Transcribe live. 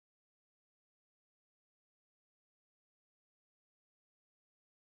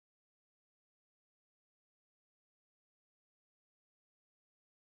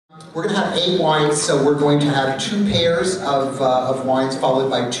We're going to have 8 wines, so we're going to have 2 pairs of wines followed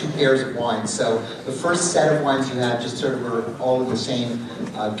by 2 pairs of wines. So the first set of wines you have, just sort of are all in the same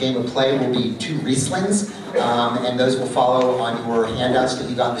game of play, will be 2 Rieslings, and those will follow on your handouts that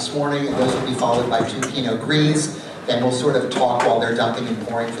you got this morning, and those will be followed by 2 Pinot Gris. Then we'll sort of talk while they're dumping and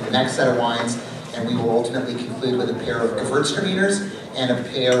pouring for the next set of wines, and we will ultimately conclude with a pair of Gewürztraminers and a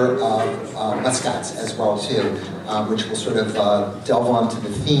pair of Muscats as well too, which will sort of delve onto the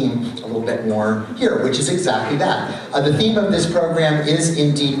theme a little bit more here, which is exactly that. The theme of this program is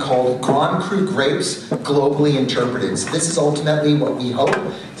indeed called Grand Cru Grapes Globally Interpreted. So this is ultimately what we hope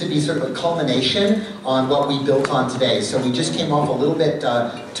to be sort of a culmination on what we built on today. So we just came off a little bit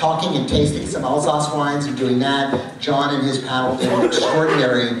talking and tasting some Alsace wines and doing that. John and his panel did an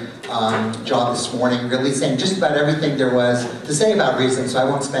extraordinary job this morning, really saying just about everything there was to say about Riesling, so I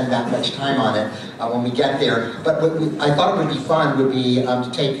won't spend that much time on it when we get there. But what I thought it would be fun would be to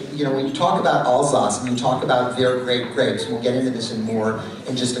take, when you talk about Alsace and you talk about their great grapes, and we'll get into this in more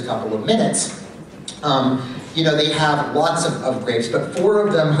in just a couple of minutes, they have lots of grapes, but 4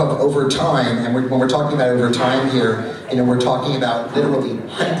 of them have over time, and when we're talking about over time here, we're talking about literally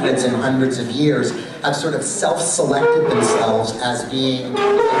hundreds and hundreds of years, have sort of self-selected themselves as being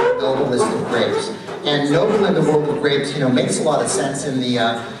the noblest of grapes. And noble in the world of grapes, makes a lot of sense in the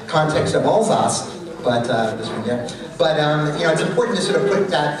context of Alsace, but this one, yeah. But it's important to sort of put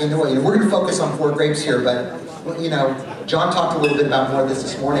that into way. We're going to focus on 4 grapes here, but John talked a little bit about more of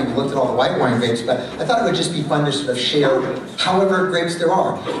this morning. We looked at all the white wine grapes, but I thought it would just be fun to sort of share however grapes there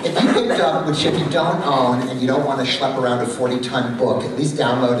are. If you picked up, which if you don't own and you don't want to schlep around a 40-ton book, at least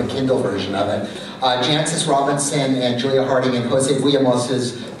download a Kindle version of it. Jancis Robinson and Julia Harding and Jose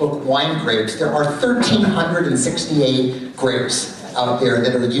Guillemos's book Wine Grapes. There are 1,368 grapes out there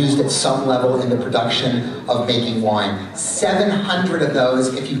that are used at some level in the production of making wine. 700 of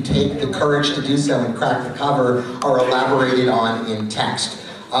those, if you take the courage to do so and crack the cover, are elaborated on in text.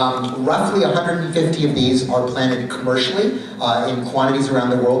 Roughly 150 of these are planted commercially in quantities around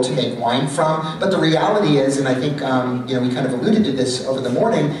the world to make wine from. But the reality is, and I think we kind of alluded to this over the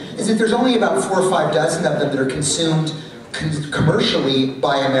morning, is that there's only about 4 or 5 dozen of them that are consumed commercially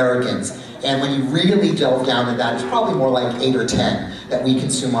by Americans. And when you really delve down to that, it's probably more like 8 or 10 that we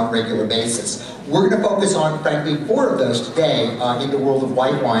consume on a regular basis. We're going to focus on, frankly, 4 of those today in the world of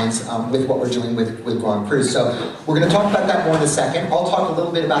white wines with what we're doing with Grand Cru. So we're going to talk about that more in a second. I'll talk a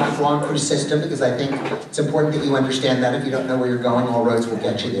little bit about the Grand Cru system because I think it's important that you understand that. If you don't know where you're going, all roads will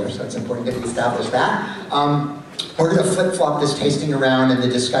get you there. So it's important that we establish that. We're going to flip-flop this tasting around and the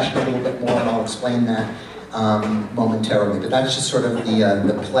discussion a little bit more, and I'll explain that momentarily. But that's just sort of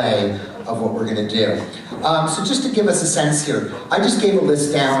the play of what we're going to do. So just to give us a sense here, I just gave a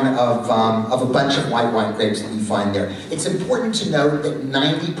list down of a bunch of white wine grapes that you find there. It's important to note that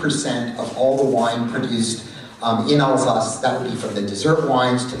 90% of all the wine produced in Alsace, that would be from the dessert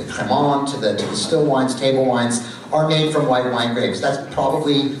wines to the cremant to the still wines, table wines, are made from white wine grapes. That's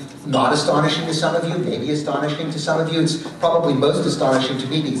probably not astonishing to some of you, maybe astonishing to some of you. It's probably most astonishing to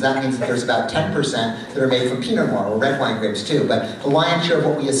me because that means that there's about 10% that are made from Pinot Noir or red wine grapes too. But the lion's share of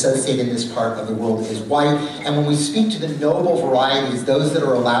what we associate in this part of the world is white. And when we speak to the noble varieties, those that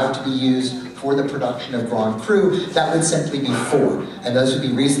are allowed to be used for the production of Grand Cru, that would simply be 4. And those would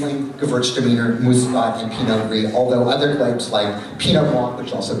be Riesling, Gewürztraminer, Muscat, and Pinot Gris, although other grapes like Pinot Blanc,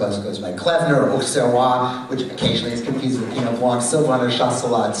 which also goes by Klevner, or Auxerrois, which occasionally is confused with Pinot Blanc, Sylvaner,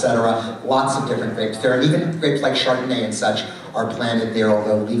 Chasselas, etc. Lots of different grapes there. And even grapes like Chardonnay and such are planted there,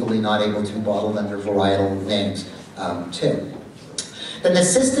 although legally not able to be bottled under varietal names too. Then the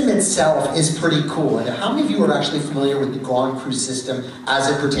system itself is pretty cool. And how many of you are actually familiar with the Grand Cru system as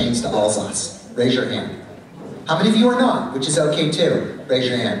it pertains to Alsace? Raise your hand. How many of you are not? Which is okay too. Raise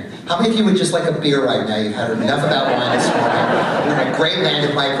your hand. How many of you would just like a beer right now? You've had enough about wine this morning. You're in a great land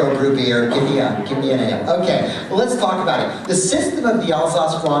of microbrew beer. Give me an A. Okay, well let's talk about it. The system of the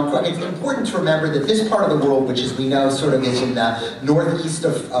Alsace Grand Cru, it's important to remember that this part of the world, which as we know sort of is in the northeast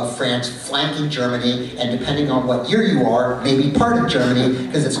of France, flanking Germany, and depending on what year you are, maybe part of Germany,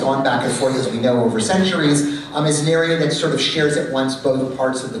 because it's gone back and forth as we know over centuries, is an area that sort of shares at once both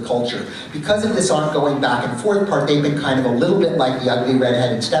parts of the culture. Because of this ongoing back and forth part, they've been kind of a little bit like the ugly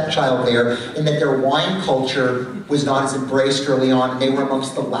red-headed stepchild there, in that their wine culture was not as embraced early on, and they were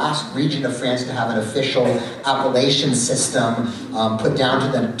amongst the last region of France to have an official appellation system put down to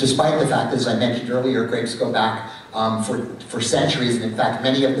them, despite the fact that, as I mentioned earlier, grapes go back for centuries, and in fact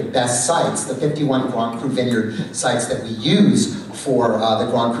many of the best sites, the 51 Grand Cru vineyard sites that we use, for the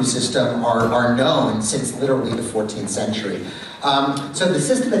Grand Cru system are known since literally the 14th century. So the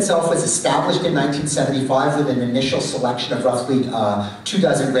system itself was established in 1975 with an initial selection of roughly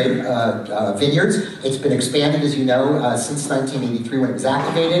 24 grape vineyards. It's been expanded, as you know, since 1983 when it was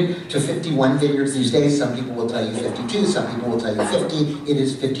activated, to 51 vineyards these days. Some people will tell you 52, some people will tell you 50. It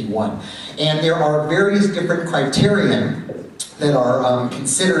is 51. And there are various different criterion that are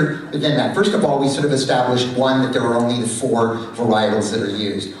considered within that. First of all, we sort of established one, that there are only the 4 varietals that are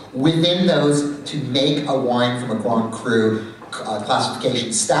used. Within those, to make a wine from a Grand Cru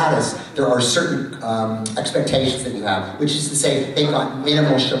classification status, there are certain expectations that you have, which is to say they've got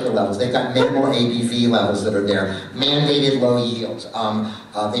minimal sugar levels, they've got minimal ABV levels that are there, mandated low yields,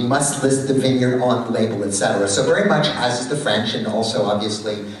 they must list the vineyard on the label, etc. So very much, as is the French, and also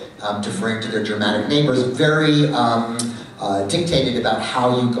obviously deferring to their Germanic neighbors, very dictated about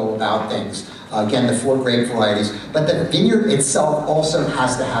how you go about things. Again, the 4 grape varieties. But the vineyard itself also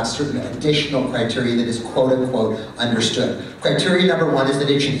has to have certain additional criteria that is quote-unquote understood. Criteria number 1 is that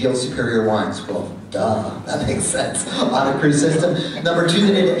it should yield superior wines. Well, duh, that makes sense on a cru system. Number 2,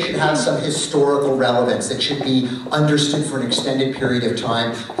 that it should have some historical relevance. It should be understood for an extended period of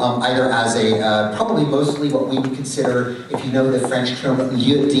time, either as a, probably mostly what we would consider, if you know the French term,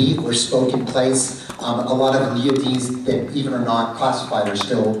 lieu-dit, or spoken place. A lot of lieu-dits that even are not classified are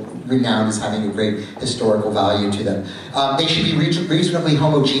still renowned as having a great historical value to them. They should be reasonably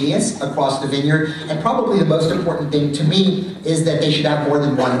homogeneous across the vineyard, and probably the most important thing to me is that they should have more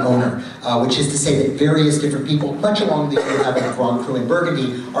than one owner, which is to say that various different people, much along the way having Grand Cru and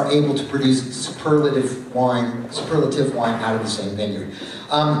Burgundy, are able to produce superlative wine out of the same vineyard.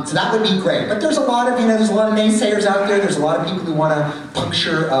 So that would be great. But there's a lot of, there's a lot of naysayers out there. There's a lot of people who want to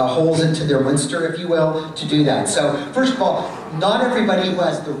puncture holes into their Munster, if you will, to do that. So first of all, not everybody who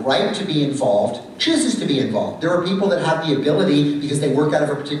has the right to be involved chooses to be involved. There are people that have the ability, because they work out of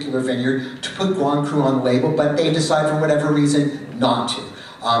a particular vineyard, to put Grand Cru on the label, but they decide for whatever reason not to.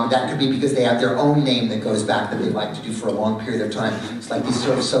 That could be because they have their own name that goes back that they like to do for a long period of time. It's like these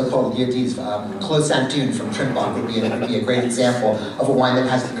sort of so-called lieu-dits. Clos Saint-Une from Trimbach would be a great example of a wine that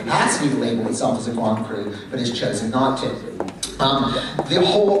has the capacity to label itself as a Grand Cru, but has chosen not to. The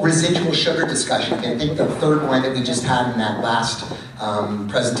whole residual sugar discussion, I think the 3rd wine that we just had in that last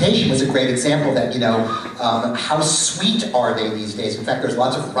presentation was a great example that, how sweet are they these days? In fact, there's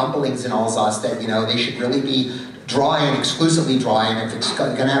lots of rumblings in Alsace that, they should really be dry and exclusively dry, and if it's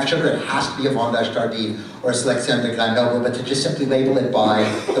going to have sugar, it has to be a Vendange Tardive or a Sélection de Grenoble, but to just simply label it by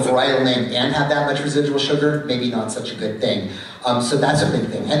the varietal name and have that much residual sugar, maybe not such a good thing. So that's a big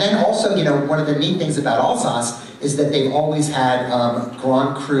thing. And then also, one of the neat things about Alsace is that they've always had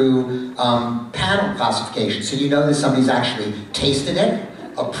Grand Cru panel classification. So that somebody's actually tasted it,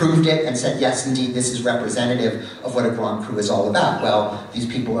 approved it, and said, yes, indeed, this is representative of what a Grand Cru is all about. Well, these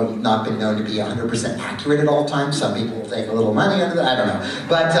people have not been known to be 100% accurate at all times. Some people will take a little money out of that, I don't know.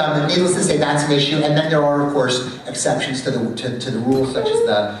 But needless to say, that's an issue. And then there are, of course, exceptions to the rule, such as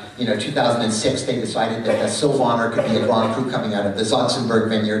the, 2006, they decided that the Sylvaner could be a Grand Cru coming out of the Zotzenberg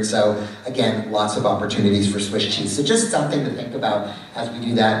vineyard. So, again, lots of opportunities for Swiss cheese. So just something to think about as we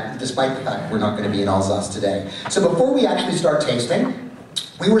do that, despite the fact we're not going to be in Alsace today. So before we actually start tasting,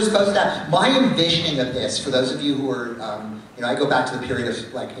 we were supposed to, my envisioning of this, for those of you who are, I go back to the period of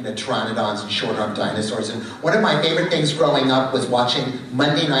pteranodons and short-armed dinosaurs, and one of my favorite things growing up was watching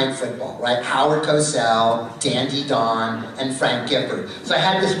Monday Night Football, right? Howard Cosell, Dandy Don, and Frank Gifford. So I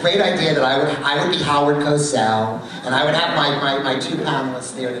had this great idea that I would be Howard Cosell, and I would have my 2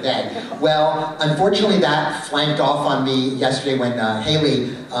 panelists there today. Well, unfortunately that flanked off on me yesterday when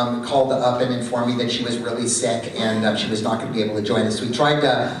Haley called up and informed me that she was really sick and she was not going to be able to join us. We tried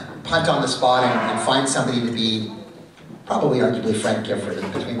to punt on the spot and find somebody to be probably arguably Frank Gifford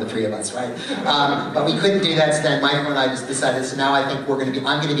between the 3 of us, right? But we couldn't do that, so then Michael and I just decided, so now I think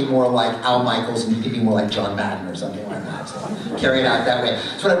I'm going to be more like Al Michaels and you can be more like John Madden or something like that. So carry it out that way.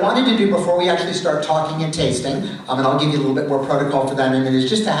 So what I wanted to do before we actually start talking and tasting, and I'll give you a little bit more protocol for that in a minute, is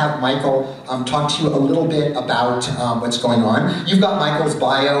just to have Michael talk to you a little bit about what's going on. You've got Michael's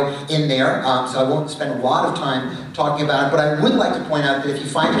bio in there, so I won't spend a lot of time talking about it, but I would like to point out that if you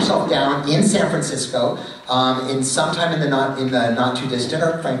find yourself down in San Francisco, in sometime in the not too distant,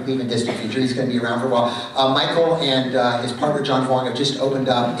 or frankly even distant future, he's going to be around for a while. Michael and his partner John Vuong have just opened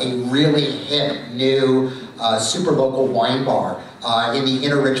up a really hip, new, super local wine bar in the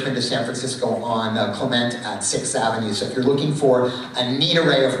inner Richmond of San Francisco on Clement at 6th Avenue. So if you're looking for a neat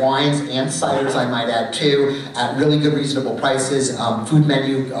array of wines and ciders, I might add too, at really good reasonable prices, food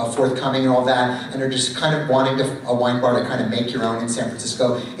menu forthcoming and all that, and are just kind of wanting a wine bar to kind of make your own in San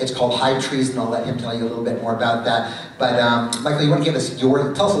Francisco, it's called High Treason. I'll let him tell you a little bit more about that. But Michael, you want to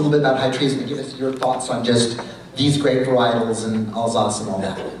tell us a little bit about High Treason and give us your thoughts on just these grape varietals and Alsace and all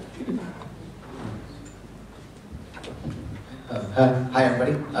that. Hi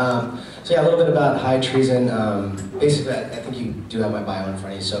everybody. So yeah, a little bit about High Treason. Basically, I think you do have my bio in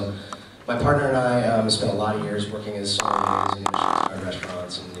front of you. So my partner and I spent a lot of years working as sommeliers in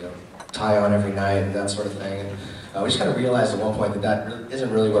restaurants and tie on every night and that sort of thing. And we just kind of realized at one point that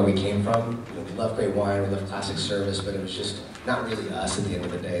isn't really where we came from. We love great wine, we love classic service, but it was just not really us at the end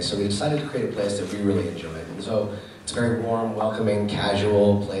of the day. So we decided to create a place that we really enjoyed. And so it's a very warm, welcoming,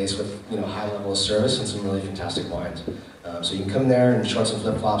 casual place with high level of service and some really fantastic wines. So you can come there in shorts and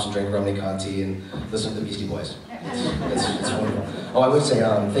flip-flops and drink Romney Conti and listen to the Beastie Boys. It's wonderful. Oh, I would say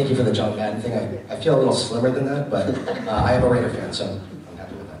thank you for the John Madden thing. I feel a little slimmer than that, but I am a Raider fan, so I'm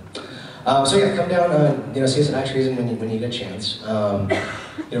happy with that. So yeah, come down, see us at High Treason when you get a chance.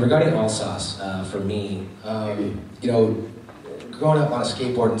 Regarding Alsace, for me, growing up on a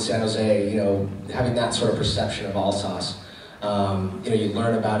skateboard in San Jose, having that sort of perception of Alsace, you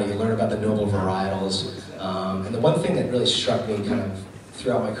learn about it, you learn about the noble varietals, and the one thing that really struck me kind of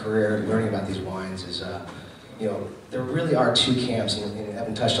throughout my career learning about these wines is, there really are two camps, and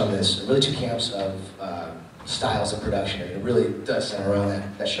Evan touched on this, really two camps of styles of production, and it really does center around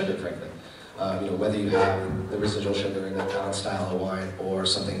that sugar, frankly. Whether you have the residual sugar in the palate style of wine or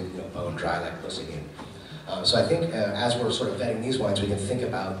something bone dry like Muscat. So I think as we're sort of vetting these wines, we can think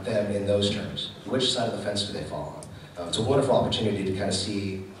about them in those terms. Which side of the fence do they fall on? It's a wonderful opportunity to kind of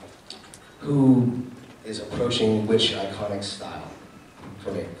see who is approaching which iconic style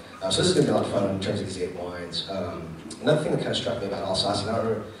for me. So this is going to be a lot of fun in terms of these 8 wines. Another thing that kind of struck me about Alsace, and I don't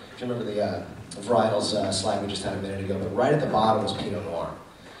remember if you remember the varietals slide we just had a minute ago, but right at the bottom was Pinot Noir.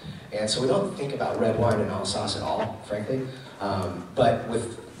 And so we don't think about red wine in Alsace at all, frankly. But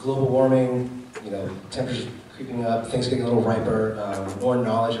with global warming, temperatures creeping up, things getting a little riper, more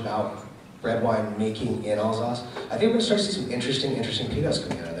knowledge about red wine making in Alsace, I think we're going to start to see some interesting Pinots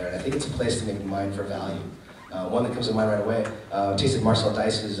coming out of there. And I think it's a place to make mine for value. One that comes to mind right away, tasted Marcel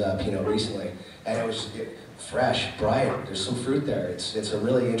Dice's Pinot recently, and it was fresh, bright, there's some fruit there. It's a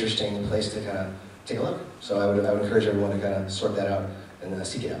really interesting place to kind of take a look. So I would encourage everyone to kind of sort that out and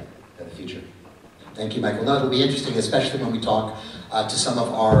seek it out in the future. Thank you, Michael. No, it'll be interesting, especially when we talk to some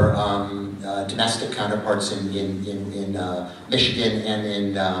of our domestic counterparts in Michigan and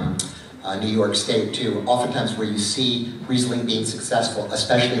in New York State too. Oftentimes where you see Riesling being successful,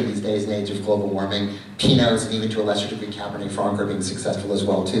 especially in these days and age of global warming, Pinots and even to a lesser degree Cabernet Franc are being successful as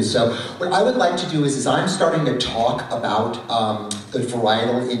well too. So what I would like to do is I'm starting to talk about the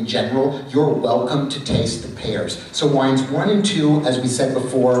varietal in general. You're welcome to taste the pairs. So wines 1 and 2, as we said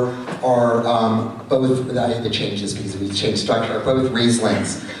before, are both, the changes because we changed structure, are both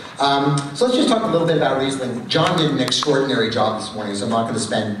Rieslings. So let's just talk a little bit about Riesling. John did an extraordinary job this morning, so I'm not going to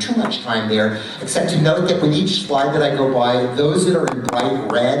spend too much time there, except to note that with each slide that I go by, those that are in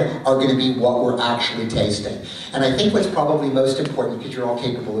bright red are going to be what we're actually tasting. And I think what's probably most important, because you're all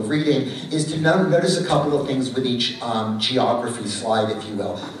capable of reading, is to notice a couple of things with each geography slide, if you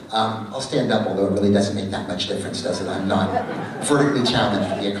will. I'll stand up, although it really doesn't make that much difference, does it? I'm not vertically challenged,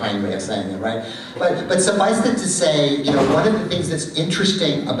 would be a kind way of saying it, right? But suffice it to say, one of the things that's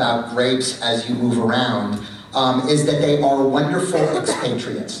interesting about grapes as you move around is that they are wonderful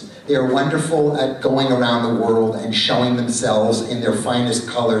expatriates. They are wonderful at going around the world and showing themselves in their finest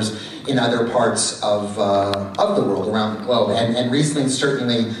colors in other parts of the world, around the globe. And Riesling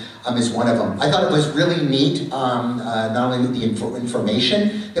certainly is one of them. I thought it was really neat, not only with the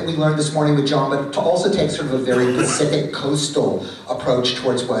information that we learned this morning with John, but to also take sort of a very Pacific coastal approach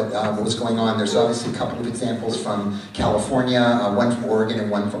towards what was going on. There's obviously a couple of examples from California, one from Oregon and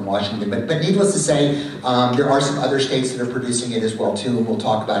one from Washington. But needless to say, there are some other states that are producing it as well too, and we'll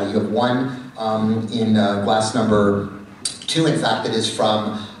talk about it. You have one in glass number 2, in fact, that is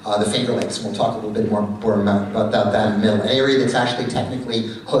from the Finger Lakes, and we'll talk a little bit more about that in a minute. An area that's actually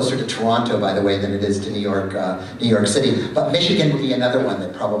technically closer to Toronto, by the way, than it is to New York City. But Michigan would be another one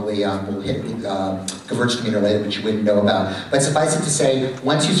that probably will hit Gewürztraminer later, which you wouldn't know about. But suffice it to say,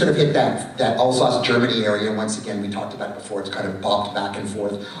 once you sort of hit that Alsace, Germany area, once again, we talked about it before, it's kind of bopped back and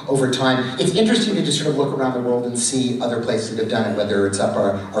forth over time. It's interesting to just sort of look around the world and see other places that have done it, whether it's up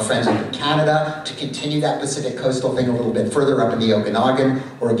our friends up in Canada, to continue that Pacific coastal thing a little bit further up in the Okanagan,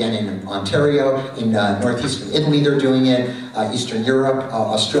 or or again in Ontario, in northeastern Italy they're doing it, Eastern Europe,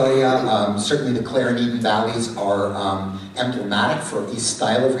 Australia. Certainly the Clare and Eden valleys are emblematic for a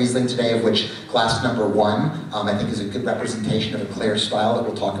style of Riesling today, of which glass number 1, I think, is a good representation of a Clare style that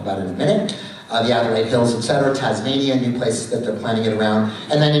we'll talk about in a minute. The Adelaide Hills, etc., Tasmania, new places that they're planning it around,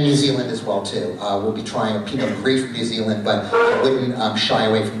 and then in New Zealand as well too. We'll be trying a Pinot Gris from New Zealand, but I wouldn't shy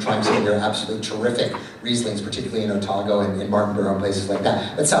away from trying some of their absolutely terrific Rieslings, particularly in Otago and Martinborough and places like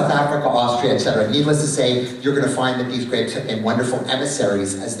that. But South Africa, Austria, etc. Needless to say, you're going to find that these grapes have been wonderful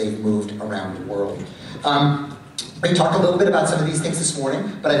emissaries as they've moved around the world. We talked a little bit about some of these things this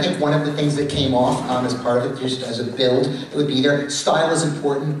morning, but I think one of the things that came off as part of it, just as a build, it would be there. Style is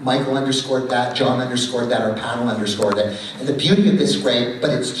important. Michael underscored that, John underscored that, our panel underscored it. And the beauty of this grape,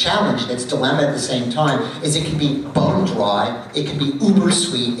 but its challenge, its dilemma at the same time, is it can be bone dry, it can be uber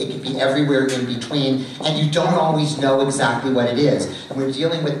sweet, it can be everywhere in between, and you don't always know exactly what it is. And we're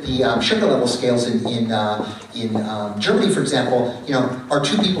dealing with the sugar level scales in Germany, for example. You know, are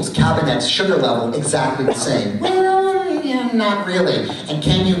two people's cabinets sugar level exactly the same? Well, yeah, not really. And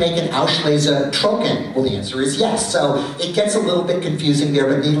can you make an Auslese Trocken? Well, the answer is yes. So it gets a little bit confusing there,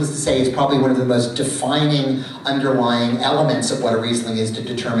 but needless to say, it's probably one of the most defining underlying elements of what a Riesling is to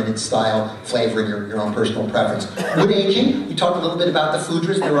determine its style, flavor, and your own personal preference. Wood aging, we talked a little bit about the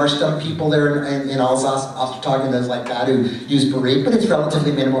foudres. There are some people there in Alsace, Ostertag, and those like that who use barrique, but it's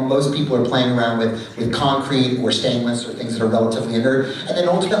relatively minimal. Most people are playing around with concrete or stainless or things that are relatively inert. And then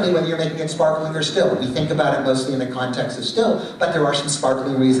ultimately, whether you're making it sparkling or still, we think about it mostly in the context of still, but there are some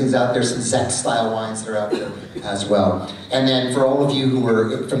sparkling Rieslings out there, some Zet style wines that are out there as well. And then for all of you who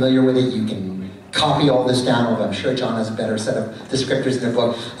are familiar with it, you can copy all this down, although I'm sure John has a better set of descriptors in their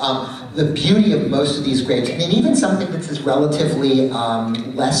book. The beauty of most of these grapes, I mean, even something that's relatively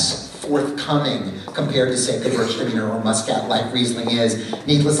less forthcoming compared to, say, Gewürztraminer or Muscat like Riesling is.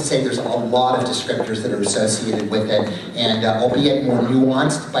 Needless to say, there's a lot of descriptors that are associated with it, and albeit more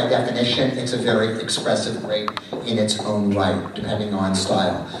nuanced by definition, it's a very expressive grape in its own right, depending on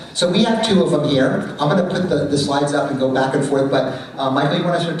style. So we have two of them here. I'm going to put the slides up and go back and forth, but Michael, you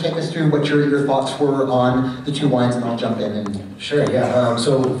want to sort of take us through what your thoughts were on the two wines, and I'll jump in. And sure, yeah.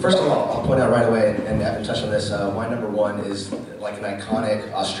 So first of all, I'll point out right away, and Evan touched on this, wine number 1 is like an iconic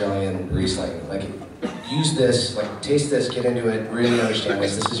Australian Riesling. Like, use this, like, taste this, get into it, really understand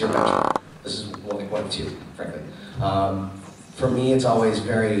this. This is your benchmark. This is like 1 of 2, frankly. For me, it's always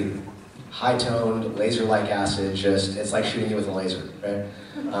very high-toned, laser-like acid, just, it's like shooting you with a laser, right?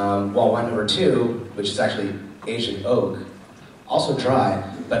 While wine number 2, which is actually aged in oak, also dry,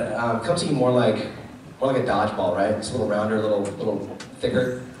 but comes to you more like a dodgeball, right? It's a little rounder, a little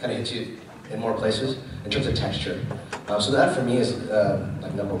thicker, kind of hits you in more places in terms of texture. So that for me is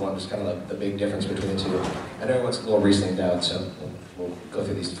like number 1, just kind of like the big difference between the two. I know everyone's a little Rieslinged out, so we'll go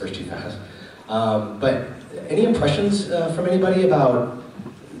through these first 2 fast. But any impressions from anybody about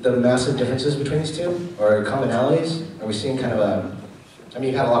the massive differences between these two, or commonalities? Are we seeing kind of a, I mean,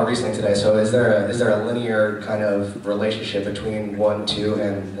 you've had a lot of Riesling today, so is there a linear kind of relationship between 1, 2,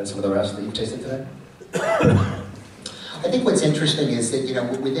 and some of the rest that you've tasted today? I think what's interesting is that, you know,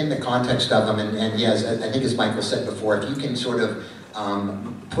 within the context of them, and yes, I think as Michael said before, if you can sort of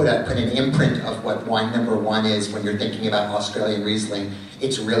put an imprint of what wine number 1 is when you're thinking about Australian Riesling,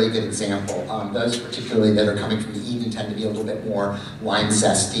 it's a really good example. Those particularly that are coming from the Eden tend to be a little bit more wine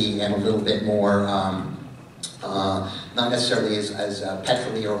zesty and a little bit more not necessarily as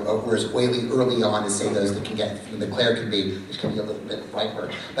petrol-y or as oily early on as, say, those that can get from the Clare can be, which can be a little bit riper.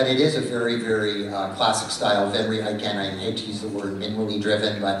 But it is a very, very classic style, very, again, I hate to use the word minerally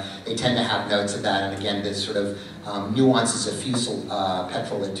driven, but they tend to have notes of that, and again, this sort of nuances of fusel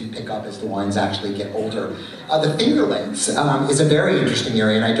petrol that do pick up as the wines actually get older. The finger lengths is a very interesting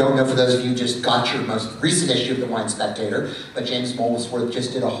area, and I don't know for those of you who just got your most recent issue of the Wine Spectator, but James Molesworth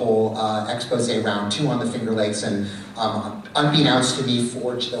just did a whole expose round 2 on the finger lakes, and unbeknownst to me,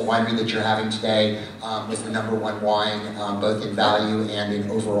 Forge, the winery that you're having today, was the number 1 wine, both in value and in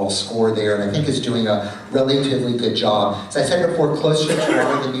overall score there, and I think is doing a relatively good job. As I said before, closer to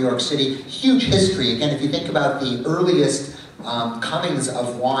Toronto than New York City, huge history. Again, if you think about the earliest comings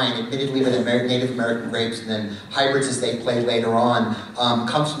of wine, admittedly with Native American grapes and then hybrids as they played later on,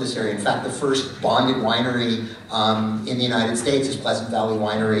 comes from this area. In fact, the first bonded winery in the United States is Pleasant Valley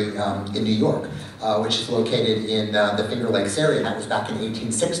Winery in New York, which is located in the Finger Lakes area, and that was back in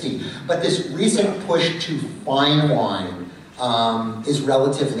 1860. But this recent push to fine wine is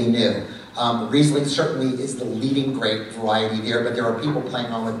relatively new. Riesling certainly is the leading grape variety there, but there are people playing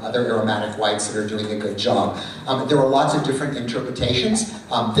on with other aromatic whites that are doing a good job. There are lots of different interpretations.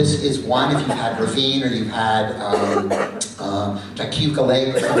 This is one, if you've had Ravine or you've had Tacuca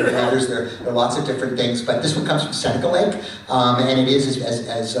Lake, some of the others. There are lots of different things, but this one comes from Seneca Lake, and it is,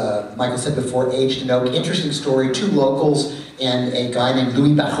 as Michael said before, aged in oak. Interesting story, 2 locals and a guy named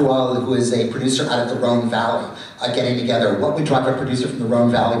Louis Baroual, who is a producer out of the Rhone Valley, getting together. What would drive a producer from the Rhone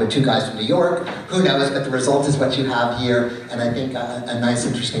Valley with 2 guys from New York? Who knows, but the result is what you have here, and I think a nice,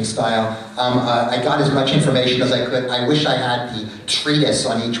 interesting style. I got as much information as I could. I wish I had the treatise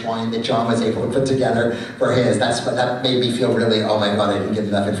on each wine that John was able to put together for his. That made me feel really, oh my God, I didn't get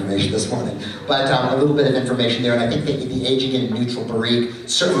enough information this morning. But a little bit of information there, and I think the aging in neutral barrique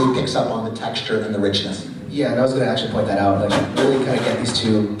certainly picks up on the texture and the richness. Yeah, and I was going to actually point that out. Like, really kind of get these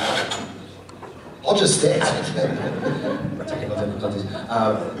 2. I'll just stay. Technical difficulties.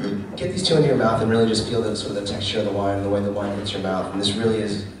 Get these 2 into your mouth and really just feel the sort of the texture of the wine and the way the wine hits your mouth. And this really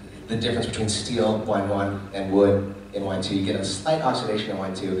is the difference between steel, wine 1, and wood in wine 2. You get a slight oxidation in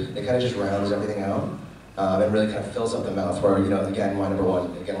wine 2. It kind of just rounds everything out and really kind of fills up the mouth. Where, you know, again, wine number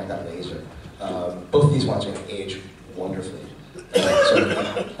 1, again, like that laser. Both of these wines are going to age wonderfully.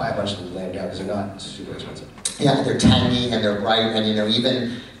 So buy a bunch and lay them down because they're not super expensive. Yeah, they're tangy and they're bright, and you know,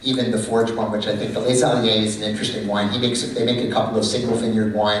 even the forge one, which I think the Les Alliés is an interesting wine. They make a couple of single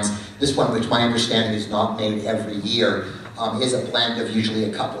vineyard wines. This one, which my understanding is not made every year, is a blend of usually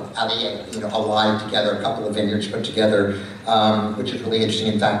a couple of Alliés, you know, allied together, a couple of vineyards put together, which is really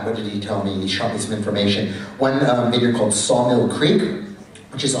interesting. In fact, what did he tell me? He showed me some information. One vineyard called Sawmill Creek,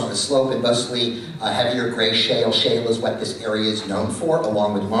 which is on a slope and mostly heavier gray shale. Shale is what this area is known for,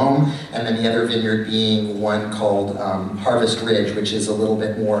 along with loam. And then the other vineyard being one called Harvest Ridge, which is a little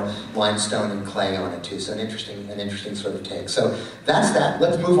bit more limestone and clay on it too. So an interesting sort of take. So that's that.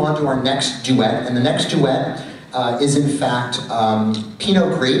 Let's move on to our next duet. And the next duet is in fact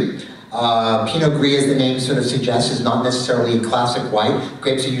Pinot Gris. Pinot Gris, as the name sort of suggests, is not necessarily classic white.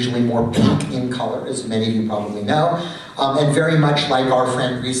 Grapes are usually more pink in color, as many of you probably know. And very much like our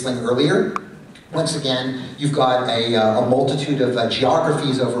friend Riesling earlier, once again, you've got a multitude of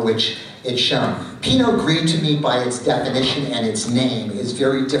geographies over which it's shown. Pinot Gris, to me, by its definition and its name, is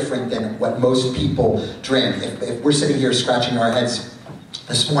very different than what most people drink. If we're sitting here scratching our heads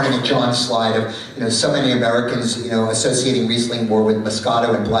this morning at John's slide of, you know, so many Americans, you know, associating Riesling more with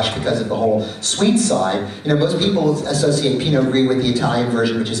Moscato and blush because of the whole sweet side. You know, most people associate Pinot Gris with the Italian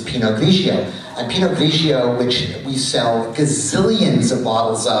version, which is Pinot Grigio. And Pinot Grigio, which we sell gazillions of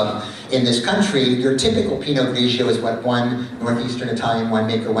bottles of in this country, your typical Pinot Grigio is what one Northeastern Italian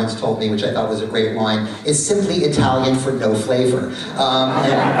winemaker once told me, which I thought was a great line, is simply Italian for no flavor.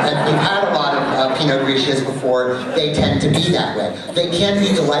 And we've had a lot of Pinot Grigios before. They tend to be that way. They can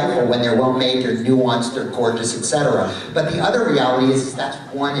be delightful when they're well made, they're nuanced, they're gorgeous, etc. But the other reality is that's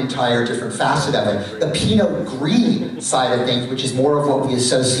one entire different facet of it. The Pinot Gris side of things, which is more of what we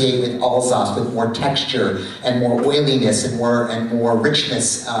associate with Alsace, with more texture and more oiliness and more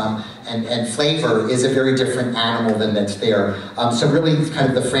richness and flavor, is a very different animal than that's there. So really, kind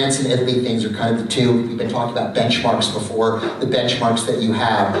of the France and Italy things are kind of the 2. We've been talking about benchmarks before, the benchmarks that you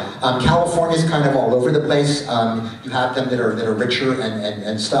have. California is kind of all over the place. You have them that are richer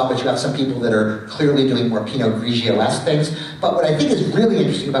and style, but you have some people that are clearly doing more Pinot Grigio-esque things. But what I think is really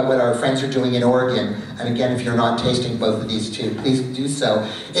interesting about what our friends are doing in Oregon, and again, if you're not tasting both of these 2, please do so,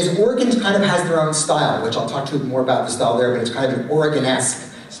 is Oregon kind of has their own style, which I'll talk to you more about the style there, but it's kind of an Oregon-esque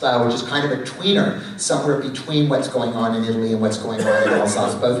style, which is kind of a tweener, somewhere between what's going on in Italy and what's going on in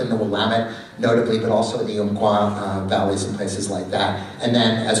Alsace, both in the Willamette, notably, but also in the Umpqua valleys and places like that. And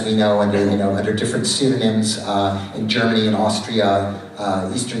then, as we know, under different pseudonyms in Germany and Austria,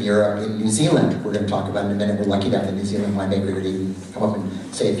 Eastern Europe, in New Zealand, we're going to talk about in a minute. We're lucky to have the New Zealand winemaker here to even come up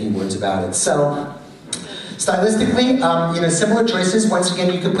and say a few words about it. So, stylistically, you know, similar choices. Once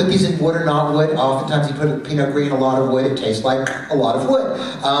again, you could put these in wood or not wood. Oftentimes you put a Pinot Gris in a lot of wood, it tastes like a lot of wood.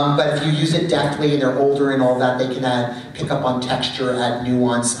 But if you use it deftly and they're older and all that, they can pick up on texture, add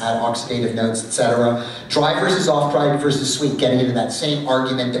nuance, add oxidative notes, etc. Dry versus off-dry versus sweet, getting into that same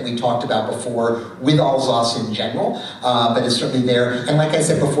argument that we talked about before with Alsace in general, but it's certainly there. And like I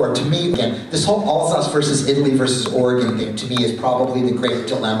said before, to me, again, this whole Alsace versus Italy versus Oregon thing, to me, is probably the great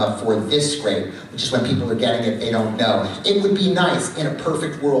dilemma for this grape, which is when people are getting it, they don't know. It would be nice in a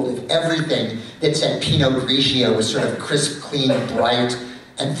perfect world if everything that said Pinot Grigio was sort of crisp, clean, bright,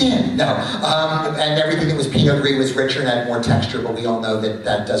 and thin. No. And everything that was Pinot Gris was richer and had more texture, but we all know that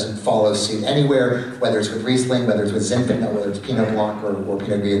that doesn't follow suit anywhere, whether it's with Riesling, whether it's with Zinfandel, whether it's Pinot Blanc or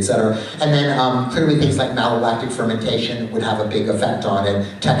Pinot Gris, etc. And then clearly things like malolactic fermentation would have a big effect on it,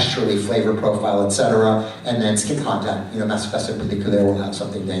 texturally, flavor profile, etc. And then skin contact, you know, Massapeça Pelliculaire will have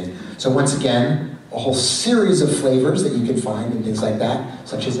something named. So once again, a whole series of flavors that you can find and things like that,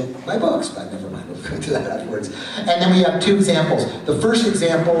 such as in my books, but never mind, we'll go to that afterwards. And then we have two examples. The first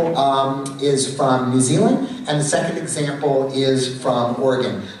example is from New Zealand, and the second example is from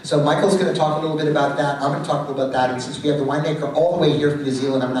Oregon. So Michael's going to talk a little bit about that, I'm going to talk a little about that, and since we have the winemaker all the way here from New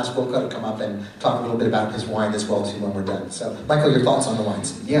Zealand, I'm going to ask Wilco to come up and talk a little bit about his wine as well too when we're done. So Michael, your thoughts on the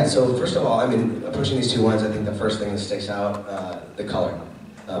wines? Yeah, so first of all, I mean, approaching these two wines, I think the first thing that sticks out, the color.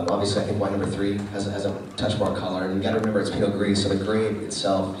 Obviously, I think wine number 3 has a touch more color, and you got to remember it's Pinot Gris, so the grape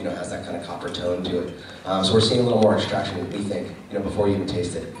itself, has that kind of copper tone to it. So we're seeing a little more extraction, we think, before you even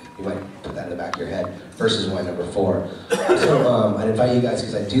taste it. You might put that in the back of your head versus wine number 4. So I'd invite you guys,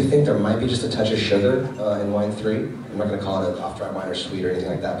 because I do think there might be just a touch of sugar in wine 3. I'm not going to call it an off-dry wine or sweet or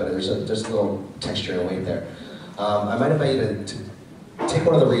anything like that, but there's a little texture and weight there. I might invite you to take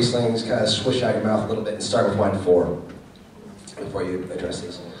one of the Rieslings, kind of swish out your mouth a little bit, and start with wine 4. Before you address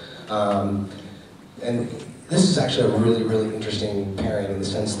these. And this is actually a really, really interesting pairing in the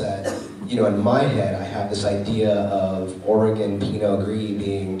sense that, in my head, I have this idea of Oregon Pinot Gris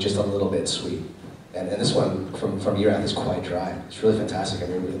being just a little bit sweet. And this one from Erath is quite dry. It's really fantastic.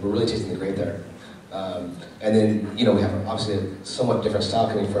 I mean, we're really tasting the grape there. And then, we have obviously a somewhat different style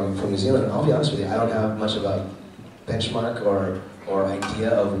coming from New Zealand. And I'll be honest with you, I don't have much of a benchmark or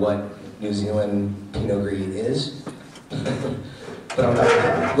idea of what New Zealand Pinot Gris is. But I'm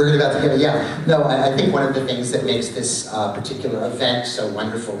not. We're about to give it, yeah. No, I think one of the things that makes this particular event so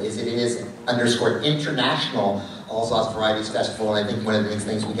wonderful is it is underscored International Alsace Varieties Festival, and I think one of the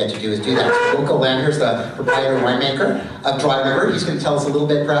things we get to do is do that. So Wilco Landers, the proprietor winemaker of Dry River, he's going to tell us a little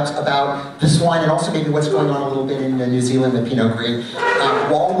bit perhaps about this wine and also maybe what's going on a little bit in New Zealand with Pinot Gris.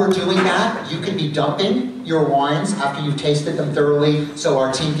 While we're doing that, you can be dumping your wines after you've tasted them thoroughly, so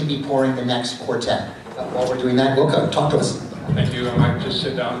our team can be pouring the next quartet. While we're doing that, Wilco, talk to us. Thank you. I might just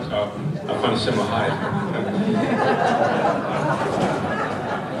sit down, so I find a similar height.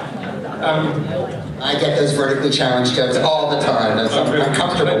 I get those vertically challenged jokes all the time. I'm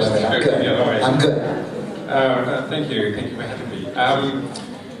comfortable with it. I'm good. I'm good. Thank you for having me.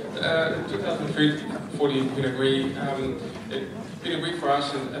 2003, 40 Pinot Gris. Pinot Gris for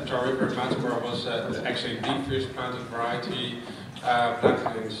us at Dry River at Martinborough was actually the first planted variety,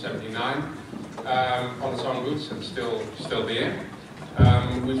 planted in '79. On its own roots and still there.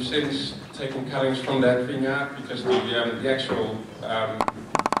 We've since taken cuttings from that vineyard because the actual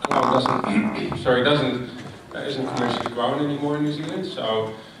clone isn't commercially grown anymore in New Zealand.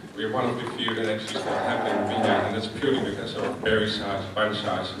 So we're one of the few that actually still have it in the vineyard, and that's purely because of berry size, bunch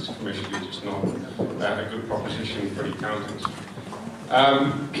size. It's commercially just not a good proposition for the accountants.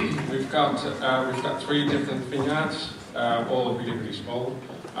 We've got 3 different vineyards, all really, really small.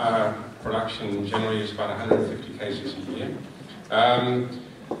 Production generally is about 150 cases a year.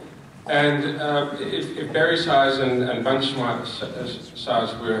 If berry size and bunch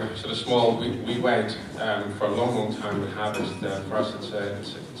size were sort of small, we wait for a long time to harvest. For us,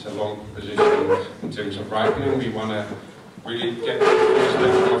 it's a long position in terms of ripening. We want to really get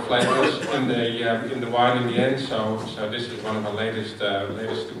the flavors in the wine in the end. So this is one of our latest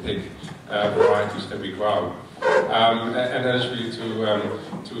to pick varieties that we grow. And that is really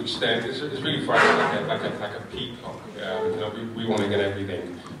to extend. It's really for us like a peacock. We want to get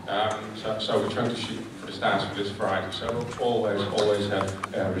everything. So we're trying to shoot for the stars for this variety. So we'll always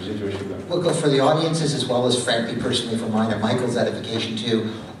have residual sugar. We'll go for the audiences as well as frankly personally for mine and Michael's edification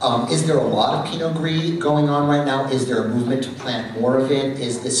too. Is there a lot of Pinot Gris going on right now? Is there a movement to plant more of it?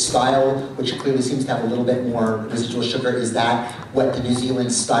 Is this style, which clearly seems to have a little bit more residual sugar, is that what the New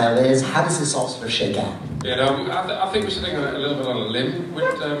Zealand style is? How does this all sort of shake out? Yeah, I think we're sitting a little bit on a limb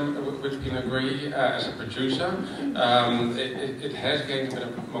with Pinot Gris as a producer. It has gained a bit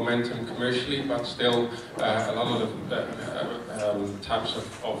of momentum commercially, but still a lot of the types of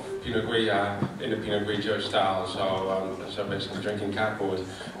Pinot Gris are in the Pinot Grigio style, so basically drinking cardboard.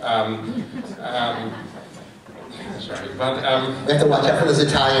 Sorry, but we have to watch out for those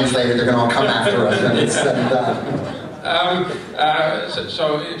Italians later. They're going to all come after us. And it's,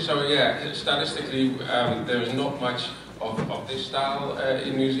 so yeah, stylistically, there is not much of this style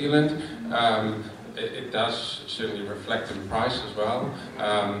in New Zealand. It does certainly reflect in price as well,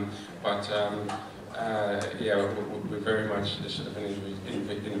 but yeah, we're very much sort of an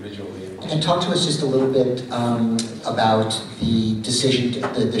individual here. And talk to us just a little bit about the decision,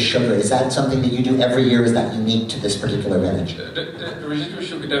 the sugar. Is that something that you do every year? Is that unique to this particular vintage? The residual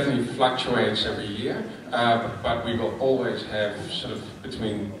sugar definitely fluctuates every year, but we will always have sort of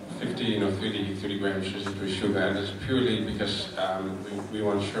between 15 or 30 grams residual sugar, and it's purely because we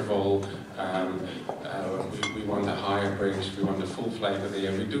want shrivel, we want the higher bricks, we want the full flavor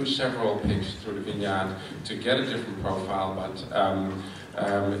there. We do several picks through the vineyard to get a different profile, but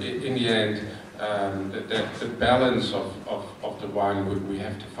in the end, the balance of the wine we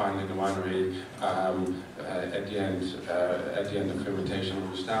have to find in the winery at the end of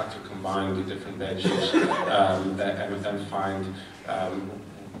fermentation. We start to combine the different batches and find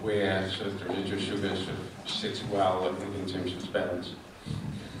where sort of the residual sugar sort of sits well in terms of its balance.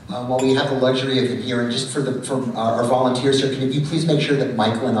 Well, we have the luxury of it here, and just for our volunteers here, can you please make sure that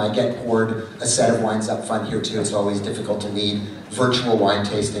Michael and I get poured a set of wines up front here too? It's always difficult to lead virtual wine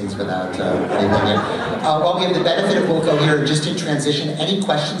tastings without anything in. While we have the benefit of Wilco here, just in transition, any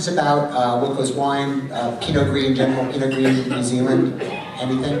questions about Wilco's wine, Pinot Gris in general, Pinot Gris in New Zealand,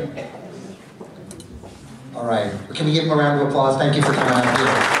 anything? All right, can we give him a round of applause? Thank you for coming out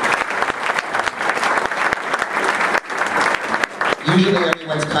here. Usually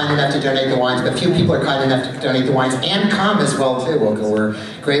everyone's kind enough to donate the wines, but few people are kind enough to donate the wines and come as well too, Wilco. We're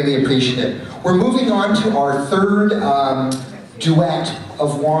greatly appreciative. We're moving on to our third duet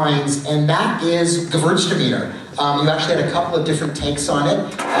of wines, and that is Gewürztraminer. You actually had a couple of different takes on it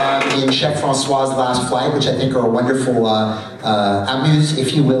in Chef Francois' Last Flight, which I think are a wonderful amuse,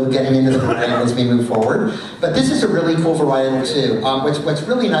 if you will, getting into the program as we move forward. But this is a really cool varietal too. What's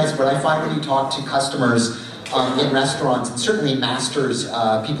really nice, what I find when you talk to customers in restaurants, and certainly masters,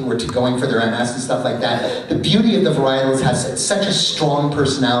 people who are going for their MS and stuff like that, the beauty of the varietals has such a strong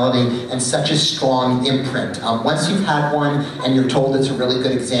personality and such a strong imprint. Once you've had one and you're told it's a really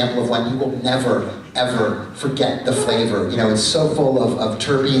good example of one, you will never, ever forget the flavor. You know, it's so full of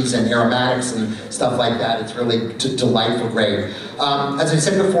terpenes and aromatics and stuff like that. It's really delightful grape. As I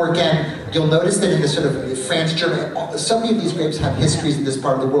said before, again, you'll notice that in the sort of France, Germany, so many of these grapes have histories in this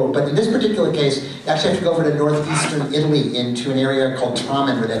part of the world, but in this particular case, you actually have to go over to northeastern Italy into an area called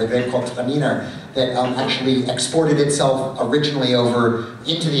Tramin, where they have a grape called Traminer that actually exported itself originally over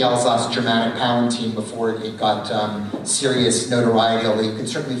into the Alsace Germanic Palatine before it got serious notoriety, although you can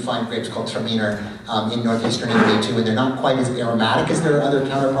certainly find grapes called Traminer in northeastern Italy too, and they're not quite as aromatic as their other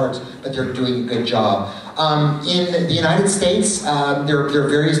counterparts, but they're doing a good job. In the United States, there are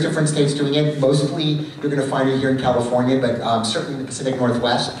various different states doing it. Mostly you're going to find it here in California, but certainly in the Pacific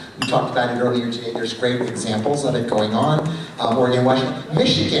Northwest. We talked about it earlier today. There's great examples of it going on. Oregon, Washington.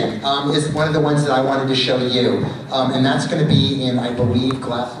 Michigan is one of the ones that I wanted to show you, and that's going to be in, I believe,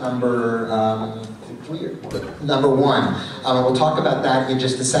 glass number one. We'll talk about that in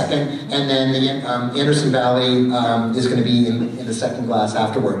just a second, and then the Anderson Valley is going to be in the second glass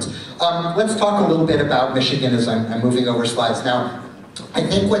afterwards. Let's talk a little bit about Michigan as I'm moving over slides. Now, I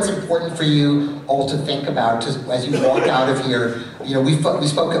think what's important for you all to think about as you walk out of here, you know, we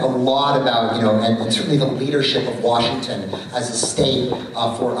spoke a lot about, you know, and certainly the leadership of Washington as a state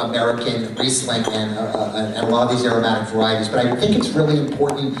for American Riesling and a lot of these aromatic varieties. But I think it's really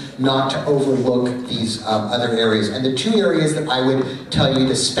important not to overlook these other areas. And the two areas that I would tell you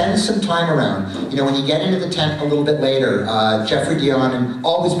to spend some time around, you know, when you get into the tent a little bit later, Jeffrey Dion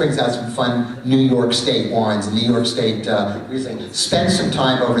always brings out some fun New York State wines and New York State Riesling. Spend some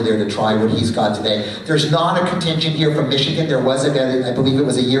time over there to try what he's got today. There's not a contingent here from Michigan. There was I believe it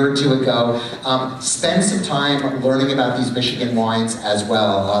was a year or two ago. Spend some time learning about these Michigan wines as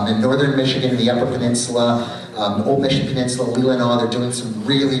well. In northern Michigan, in the Upper Peninsula, Old Michigan Peninsula, Leelanau, they're doing some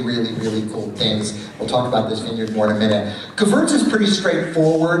really, really, really cool things. We'll talk about this vineyard more in a minute. Gewürz is pretty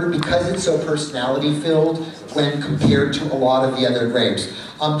straightforward because it's so personality-filled when compared to a lot of the other grapes.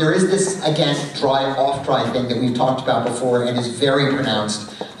 There is this, again, dry, off-dry thing that we've talked about before and is very pronounced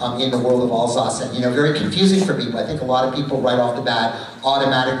in the world of Alsace. And, you know, very confusing for people. I think a lot of people right off the bat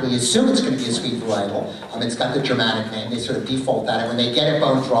automatically assume it's going to be a sweet varietal. It's got the Germanic name. They sort of default that. And when they get it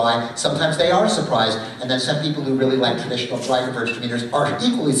bone dry, sometimes they are surprised. And then some people who really like traditional dry Gewürztraminers are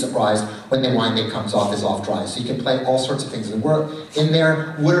equally surprised when the wine that comes off is off-dry. So you can play all sorts of things in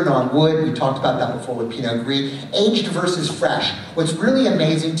there. Wood or non-wood. We talked about that before with Pinot Gris. Aged versus fresh. What's really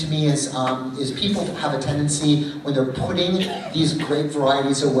amazing to me is people have a tendency when they're putting these grape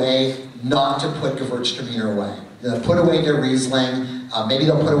varieties away not to put Gewürztraminer away. They'll put away their Riesling, maybe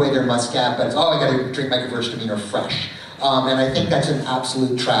they'll put away their Muscat, but it's, oh, I gotta drink my Gewürztraminer fresh. And I think that's an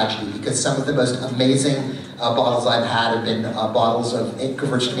absolute tragedy because some of the most amazing bottles I've had have been bottles of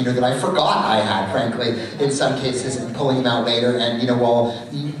Gewürztraminer that I forgot I had, frankly, in some cases, and pulling them out later. And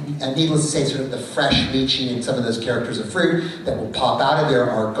needless to say, sort of the fresh lychee and some of those characters of fruit that will pop out of there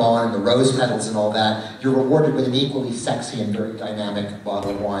are gone, and the rose petals and all that. You're rewarded with an equally sexy and very dynamic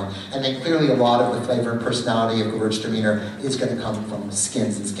bottle of wine. And then clearly a lot of the flavor and personality of Gewürztraminer is going to come from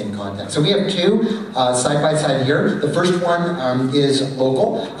skins and skin content. So we have two side by side here. The first one is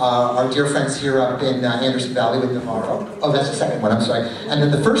local. Our dear friends here up in Anderson Valley with Navarro. Oh, that's the second one, I'm sorry. And then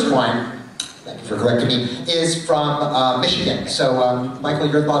the first wine, thank you for correcting me, is from Michigan. So Michael,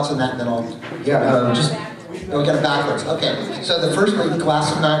 your thoughts on that, and then I'll... Yeah, we got it backwards. Okay, so the first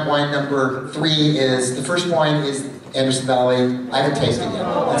glass of wine number 3 is, the first wine is Anderson Valley. I haven't tasted it yet.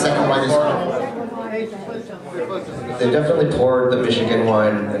 The second wine is... They definitely poured the Michigan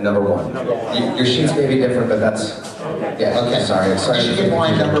wine at number 1. Your sheets may be different, but that's... Yeah, okay. Sorry. Michigan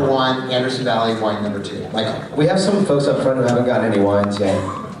wine number 1, Anderson Valley wine number 2. Michael. We have some folks up front who haven't gotten any wines yet.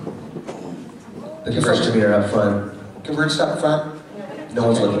 The Gewürztraminer up front. Gewürzt up front? No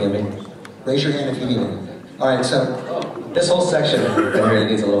one's looking at me. Raise your hand if you need it. All right, so... This whole section here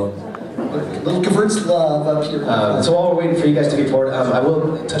needs a little Gewürzt love up here. So while we're waiting for you guys to be poured, I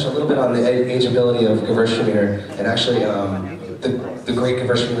will touch a little bit on the ageability of Gewürztraminer, and actually the great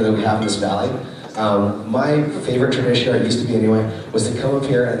Gewürztraminer that we have in this valley. My favorite tradition, or it used to be anyway, was to come up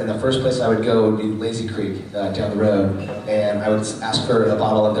here, and the first place I would go would be Lazy Creek down the road, and I would ask for a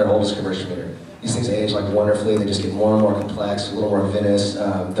bottle of their oldest Gewürztraminer. These things age like wonderfully. They just get more and more complex, a little more vinous.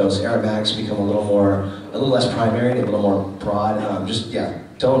 Those aromatics become a little less primary, a little more broad.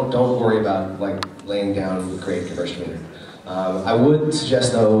 Don't worry about like laying down great Gewürztraminer. I would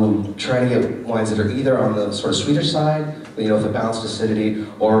suggest though trying to get wines that are either on the sort of sweeter side, with a balanced acidity,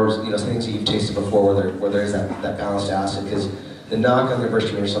 or things that you've tasted before where there is that balanced acid. Because the knock on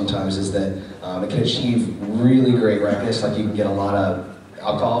Gewürztraminer sometimes is that it can achieve really great ripeness, like you can get a lot of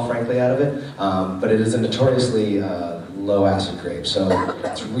alcohol, frankly, out of it, but it is a notoriously low acid grape, so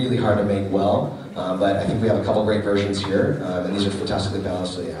it's really hard to make well, but I think we have a couple great versions here, and these are fantastically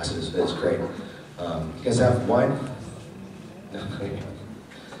balanced, so the acid is great. You guys have wine? No?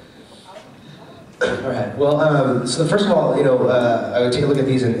 Alright, well, so first of all, I would take a look at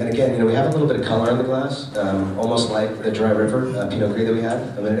these, and again, we have a little bit of color in the glass, almost like the Dry River Pinot Gris that we had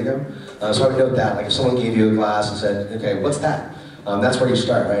a minute ago. So I would note that, like if someone gave you a glass and said, okay, what's that? That's where you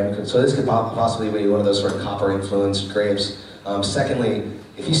start, right? So this could possibly be one of those sort of copper-influenced grapes. Secondly,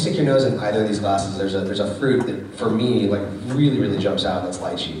 if you stick your nose in either of these glasses, there's a fruit that, for me, like really, really jumps out. That's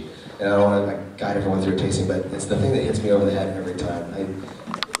lychee. And I don't want to guide everyone through a tasting, but it's the thing that hits me over the head every time.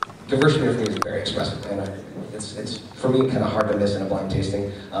 Gewürztraminer for me is very expressive, and it's for me kind of hard to miss in a blind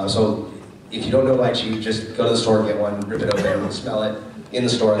tasting. So if you don't know lychee, just go to the store, get one, rip it open, smell it in the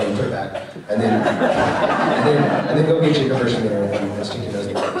store, and then put it back, and then go get your Gewürztraminer and stick your nose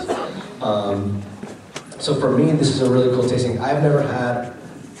in it. So for me, this is a really cool tasting. I've never had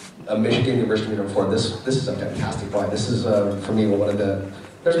a Michigan Gewürztraminer before. This is a fantastic wine. This is for me one of the.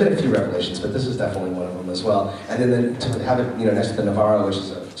 There's been a few revelations, but this is definitely one of them as well. And then to have it, next to the Navarro, which is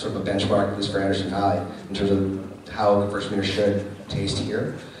a sort of a benchmark, at least for Anderson Valley, in terms of how the Gewürztraminer should taste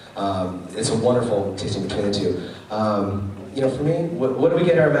here. It's a wonderful tasting between the two. For me, what do we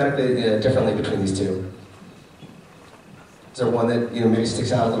get aromatically differently between these two? Is there one that maybe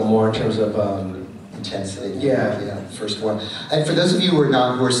sticks out a little more in terms of intensity? Yeah, first one. And for those of you who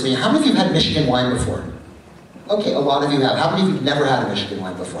are sitting, how many of you have had Michigan wine before? Okay, a lot of you have. How many of you have never had a Michigan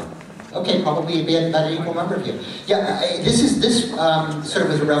wine before? Okay, probably about an equal number of you. Yeah, this sort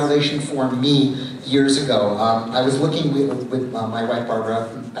of was a revelation for me years ago. I was looking with my wife Barbara,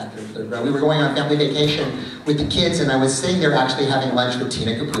 back there in the third row. We were going on family vacation with the kids, and I was sitting there actually having lunch with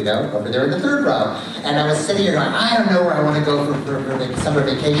Tina Caputo over there in the third row. And I was sitting here going, I don't know where I want to go for summer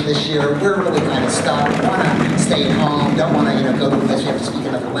vacation this year. We're really kind of stuck. We want to stay at home. Don't want to go to a place we have to speak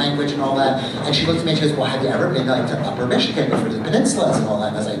another language and all that. And she looked at me and she goes, well, have you ever been to Upper Michigan, before the peninsulas and all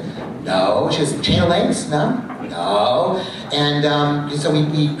that? And I was like, no. She goes, Chain of Lakes? No. And so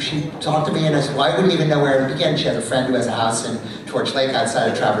she talked to me, and I said, well, I wouldn't even know where to begin. She has a friend who has a house in Torch Lake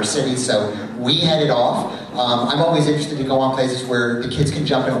outside of Traverse City, so we headed off. I'm always interested to go on places where the kids can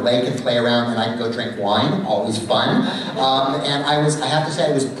jump in a lake and play around, and I can go drink wine, always fun. And I have to say,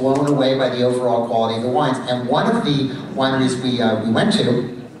 I was blown away by the overall quality of the wines. And one of the wineries we went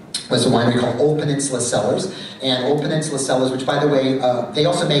to was a winery called Old Peninsula Cellars. And Old Peninsula Cellars, which by the way, they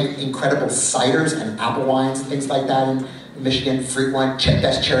also make incredible ciders and apple wines and things like that. And Michigan, fruit wine,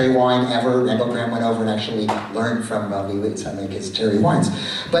 best cherry wine ever. Randall Graham went over and actually learned from Lewis how to make his cherry wines.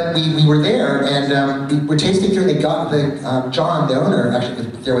 But we were there, and we were tasting through, and they got John, the owner, actually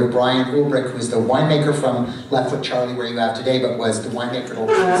was there with Brian Ulbrich, who was the winemaker from Left Foot Charlie, where you have today, but was the winemaker at Old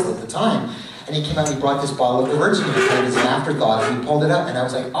Peninsula at the time. And he came out and he brought this bottle of Gewürztraminer as an afterthought, and we pulled it up, and I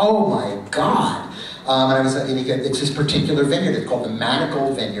was like, oh my God. And I was, it's this particular vineyard. It's called the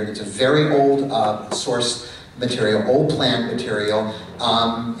Manigold Vineyard. It's a very old source material, old plant material.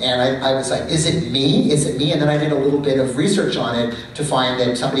 And I was like, is it me? Is it me? And then I did a little bit of research on it to find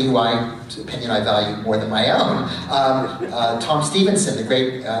that somebody whose opinion I value more than my own, Tom Stevenson, the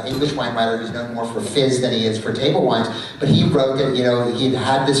great English wine writer who's known more for fizz than he is for table wines, but he wrote that, he'd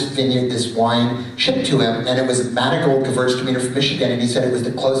had this vineyard, this wine shipped to him, and it was Manigold Gewürztraminer from Michigan, and he said it was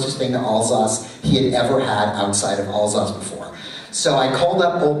the closest thing to Alsace he had ever had outside of Alsace before. So I called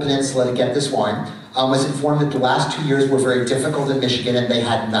up Old Peninsula to get this wine. Was informed that the last 2 years were very difficult in Michigan and they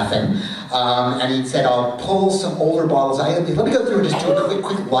had nothing. And he said, I'll pull some older bottles. Let me go through and just do a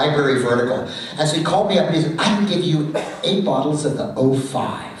quick library vertical. And so he called me up and he said, I can give you 8 bottles of the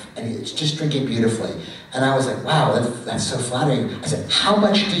 05. And it's just drinking beautifully. And I was like, wow, that's so flattering. I said, how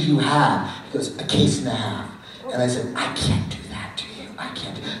much do you have? He goes, a case and a half. And I said, I can't do that to you. I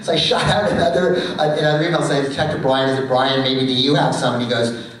can't do that. So I shot out another email saying, check to Brian. I said, Brian, maybe do you have some? And he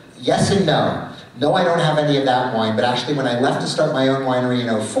goes, yes and no. No, I don't have any of that wine, but actually when I left to start my own winery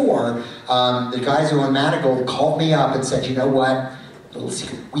in 04, the guys who own Manigold called me up and said, you know what, little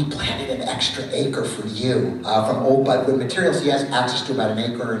secret, we planted an extra acre for you from old budwood materials. So he has access to about an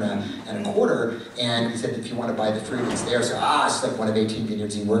acre and a quarter, and he said if you want to buy the fruit, it's there. So it's like one of 18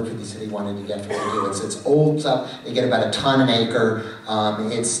 vineyards he worked with. He said he wanted to get for you. It's old stuff. They get about a ton an acre.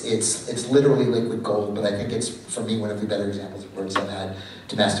 It's literally liquid gold, but I think it's, for me, one of the better examples of words I've had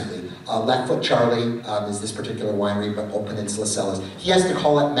domestically. Left Foot Charlie is this particular winery, but Old Peninsula Cellars. He has to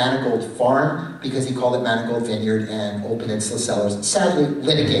call it Manigold Farm because he called it Manigold Vineyard, and Old Peninsula Cellars sadly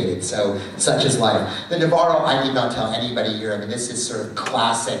litigated, so such is life. The Navarro, I need not tell anybody here, I mean this is sort of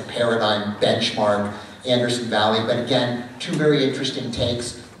classic paradigm benchmark Anderson Valley, but again, 2 very interesting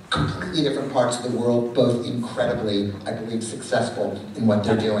takes, completely different parts of the world, both incredibly, I believe, successful in what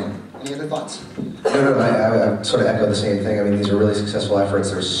they're doing. Any other thoughts? No, I sort of echo the same thing. I mean, these are really successful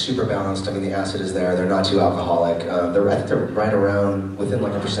efforts. They're super balanced. I mean, the acid is there. They're not too alcoholic. They're right around within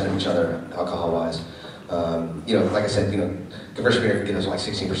like 1% of each other, alcohol-wise. Like I said, Gewürztraminer can give us like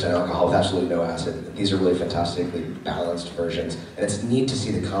 16% alcohol with absolutely no acid. These are really fantastically balanced versions, and it's neat to see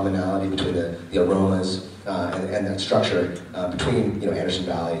the commonality between the aromas and that structure between Anderson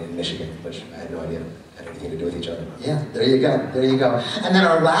Valley and Michigan, which I had no idea had anything to do with each other. Yeah, there you go, there you go. And then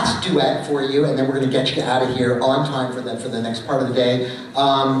our last duet for you, and then we're going to get you out of here on time for the next part of the day,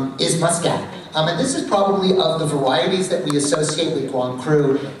 is Muscat. And this is probably of the varieties that we associate with Grand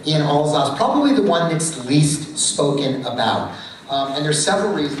Cru in Alsace, probably the one that's least spoken about. And there's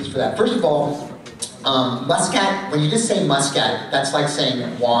several reasons for that. First of all, Muscat, when you just say Muscat, that's like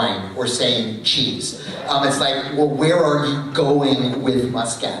saying wine or saying cheese. It's like, well, where are you going with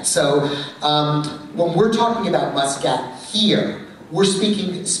Muscat? So when we're talking about Muscat here, we're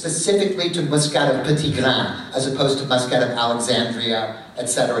speaking specifically to Muscat of Petit Grain, as opposed to Muscat of Alexandria, et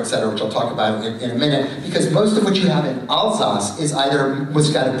cetera, which I'll talk about in a minute, because most of what you have in Alsace is either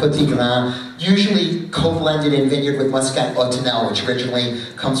Muscat of Petit Grain, usually co-blended in vineyard with Muscat Hautenel, which originally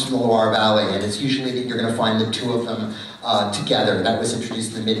comes from the Loire Valley, and it's usually that you're going to find the 2 of them together. That was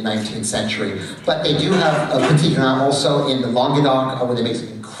introduced in the mid-19th century. But they do have a Petit Grain also in the Languedoc, where they make some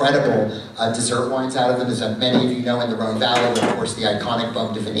incredible dessert wines out of them, as many of you know, in the Rhone Valley, where of course the iconic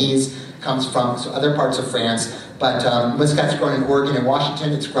Baume de Venise comes from, so other parts of France. But Muscat's grown in Oregon and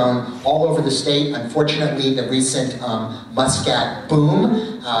Washington. It's grown all over the state. Unfortunately, the recent Muscat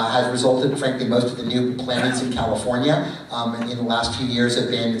boom has resulted, frankly, most of the new plantings in California in the last few years have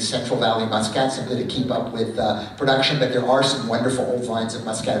been Central Valley Muscat, simply to keep up with production. But there are some wonderful old vines of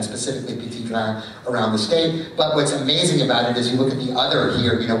Muscat, and specifically Petit Grain, around the state. But what's amazing about it is you look at the other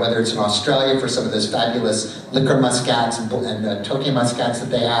here, whether it's in Australia for some of those fabulous liquor muscats and Tokay muscats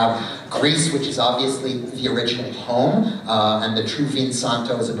that they have, Greece, which is obviously the original home, and the true Vin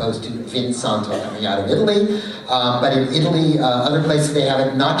Santo as opposed to Vin Santo coming out of Italy. But in Italy, other places they have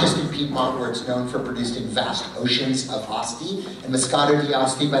it, not just in Piedmont, where it's known for producing vast oceans of Asti and Moscato di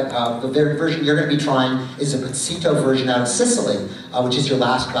Asti, but the very version you're going to be trying is a Pizzito version out of Sicily, which is your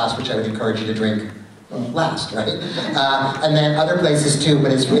last glass, which I would encourage you to drink last, right? And then other places too,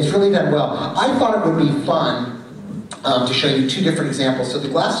 but it's really done well. I thought it would be fun to show you 2 different examples. So the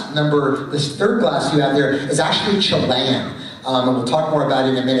glass this 3rd glass you have there is actually Chilean. and we'll talk more about it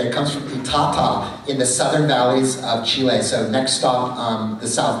in a minute. It comes from Itata in the southern valleys of Chile, so next stop, the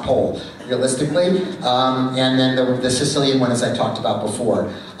South Pole, realistically, and then the Sicilian one, as I talked about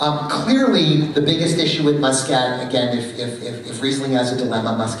before. Clearly, the biggest issue with Muscat, again, if Riesling has a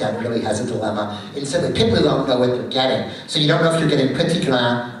dilemma, Muscat really has a dilemma. It's that people don't know what they're getting. So you don't know if you're getting Petit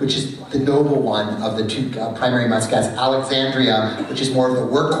Grain, which is the noble one of the two primary Muscats, Alexandria, which is more of the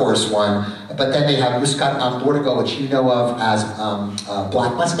workhorse one, but then they have Muscat Namborgo, which you know of as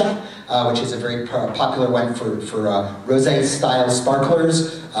Black Muscat, which is a very popular one for rosé-style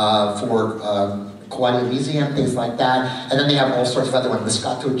sparklers, for Quad Elysium, things like that. And then they have all sorts of other ones.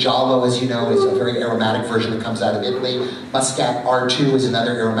 Moscato Giallo, as you know, is a very aromatic version that comes out of Italy. Muscat R2 is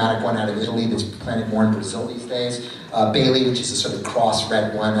another aromatic one out of Italy that's planted more in Brazil these days. Bailey, which is a sort of cross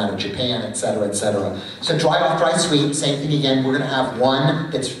red one out of Japan, etc., etc. So dry off, dry sweet, same thing again. We're going to have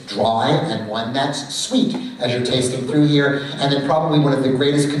one that's dry and one that's sweet as you're tasting through here. And then probably one of the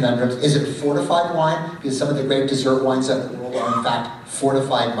greatest conundrums, is it fortified wine? Because some of the great dessert wines of the world are in fact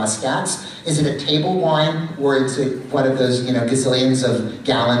fortified Muscats. Is it a table wine, or is it one of those, gazillions of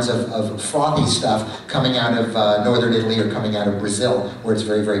gallons of frothy stuff coming out of northern Italy or coming out of Brazil, where it's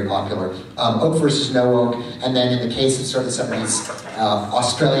very, very popular? Oak versus no oak, and then in the case of sort of some of these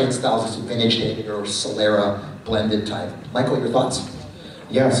Australian styles, it's vintage dated or Solera blended type. Michael, your thoughts?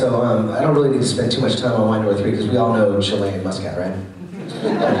 Yeah, so I don't really need to spend too much time on wine number 3 because we all know Chilean Muscat, right?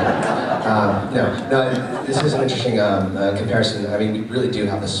 No, this is an interesting comparison. I mean, we really do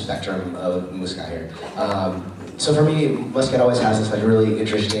have the spectrum of Muscat here. So for me, Muscat always has this like really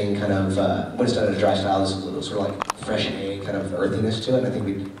interesting kind of, when it's done in a dry style, this sort of like fresh egg kind of earthiness to it, and I think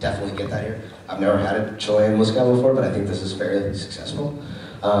we definitely get that here. I've never had a Chilean Muscat before, but I think this is fairly successful.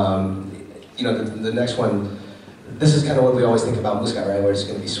 The next one, this is kind of what we always think about Muscat, right, where it's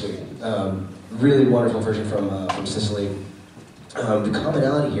going to be sweet. Really wonderful version from Sicily. The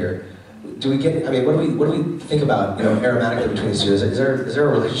commonality here, do we get, I mean, what do we think about, aromatically between these two? Is there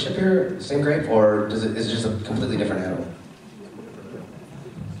a relationship here, same grape, or is it just a completely different animal?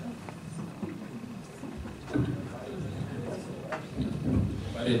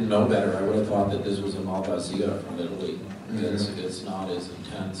 I didn't know better. I would have thought that this was a Malvasia from Italy. It's not as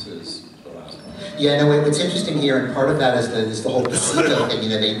intense as the last one. Yeah, no, what's interesting here, and part of that is the whole pasito thing.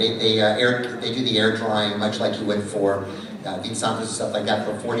 They do the air drying much like you would for Vin Santos and stuff like that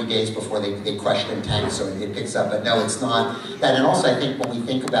for 40 days before they crush it in tanks, so it picks up. But no, it's not that. And also, I think when we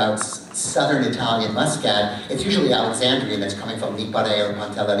think about southern Italian Muscat, it's usually Alexandrian that's coming from Lipare or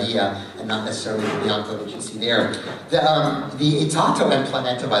Pantelleria, and not necessarily the Bianco that you see there. The Itato and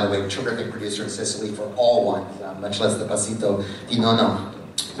Planeta, by the way, terrific producer in Sicily for all wines, much less the Pasito di Nonno.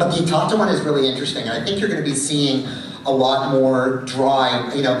 But the Itato one is really interesting, and I think you're going to be seeing a lot more dry.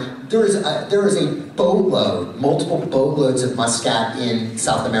 There is a boatload, multiple boatloads of Muscat in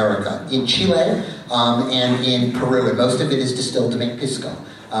South America, in Chile and in Peru, and most of it is distilled to make pisco,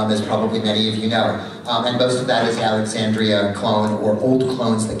 as probably many of you know. And most of that is Alexandria clone or old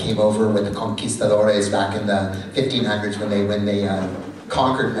clones that came over with the conquistadores back in the 1500s when they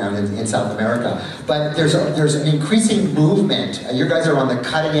conquered down in South America. But there's an increasing movement. You guys are on the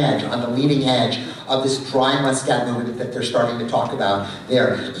cutting edge, on the leading edge of this dry Muscat movement that they're starting to talk about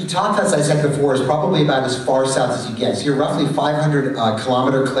there. Itata, as I said before, is probably about as far south as you get. So you're roughly 500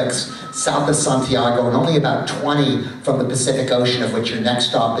 kilometer clicks south of Santiago, and only about 20 from the Pacific Ocean, of which your next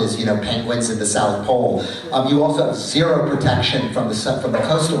stop is, penguins in the South Pole. You also have zero protection from the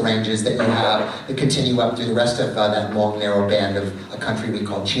coastal ranges that you have that continue up through the rest of that long, narrow band of a country we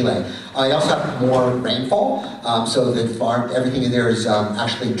call Chile. You also have more rainfall, so the farm, everything in there is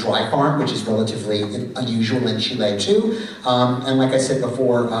actually dry farm, which is relatively unusual in Chile too. And like I said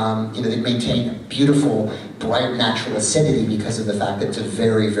before, they maintain beautiful, bright natural acidity because of the fact that it's a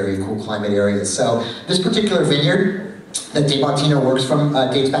very, very cool climate area. So this particular vineyard that De Martino works from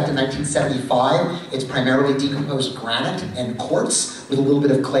dates back to 1975. It's primarily decomposed granite and quartz with a little bit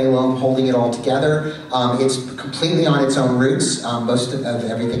of clay loam holding it all together. It's completely on its own roots. Most of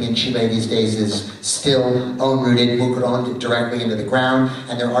everything in Chile these days is still own-rooted, mucroned directly into the ground,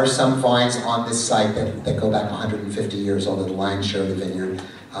 and there are some vines on this site that go back 150 years, although the lion's share of the vineyard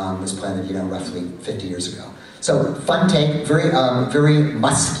was planted, roughly 50 years ago. So fun take, very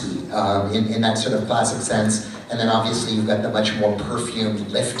musky in that sort of classic sense. And then obviously you've got the much more perfumed,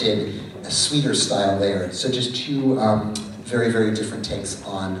 lifted, sweeter style there. So just two very, very different takes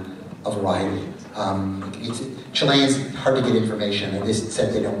on a variety. Chileans, hard to get information, and they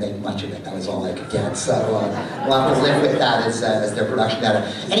said they don't make much of it. That was all I could get. So we'll have to live with that as their production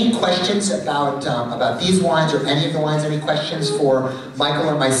data. Any questions about these wines or any of the wines? Any questions for Michael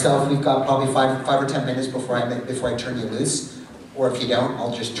or myself? We've got probably five or 10 minutes before I turn you loose. Or if you don't,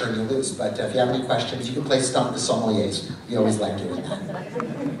 I'll just turn you loose. But if you have any questions, you can play Stump the Sommeliers. We always like doing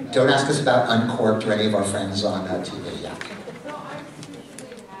that. Don't ask us about Uncorked or any of our friends on TV. Yeah.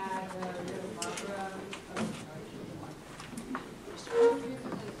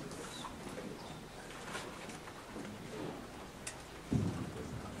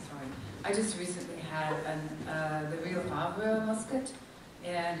 I just recently had the Vale Muscat,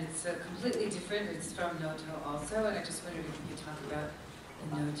 and it's completely different. It's from Noto also, and I just wondered if you could talk about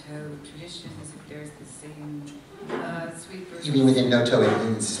the Noto traditions, if there's the same sweet version. You mean within Noto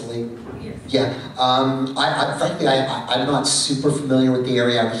in Sicily? Yes. Yeah. Frankly, I'm not super familiar with the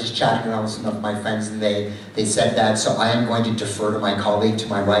area. I was just chatting around with some of my friends, and they said that, so I am going to defer to my colleague to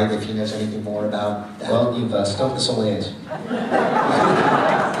my right if he knows anything more about that. Well, you've stumped the sommeliers.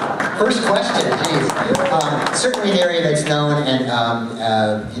 First question, geez. Certainly an area that's known and,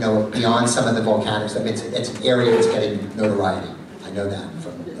 beyond some of the volcanics. I mean, it's an area that's getting notoriety. I know that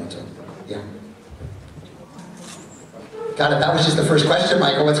from Noto. Yeah. Got it. That was just the first question,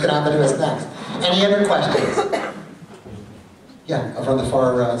 Michael. What's going to happen to us next? Any other questions? Yeah, over on the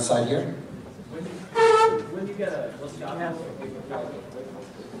far side here. When you get a Moscato,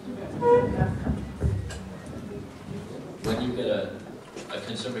 when you get a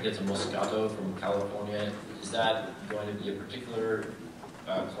consumer gets a Moscato from California, is that going to be a particular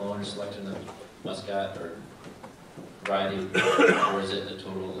clone or selection of Muscat or variety, or is it the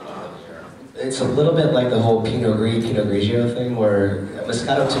total of the era? It's a little bit like the whole Pinot Gris, Pinot Grigio thing, where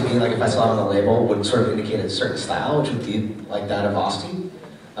Moscato to me, like if I saw it on the label, would sort of indicate a certain style, which would be like that of Asti.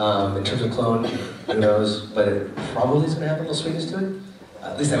 In terms of clone, who knows, but it probably is going to have a little sweetness to it.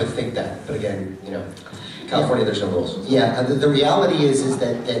 At least I would think that, but again, California, there's no rules. Yeah, the reality is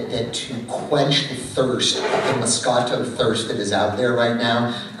that to quench the thirst, the Moscato thirst that is out there right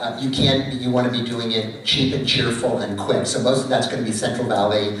now, you want to be doing it cheap and cheerful and quick. So most of that's going to be Central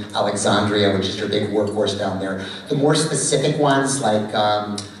Valley, Alexandria, which is your big workhorse down there. The more specific ones like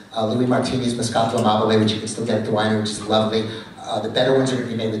Louis Martini's Moscato Amabile, which you can still get at the winery, which is lovely. The better ones are going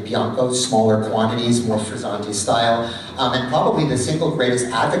to be made with Bianco, smaller quantities, more frizzante style. And probably the single greatest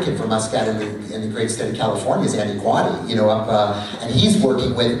advocate for Muscat in the great state of California is Andy Quaddy, and he's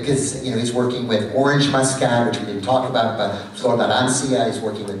working with, he's working with orange Muscat, which we didn't talk about, but Flor d'Arancia, he's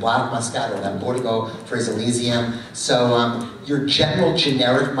working with black Muscat, or Lamburgo for his Elysium. So your general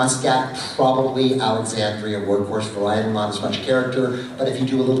generic Muscat, probably Alexandria workhorse varietal, not as much character, but if you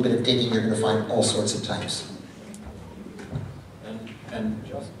do a little bit of digging, you're going to find all sorts of types. And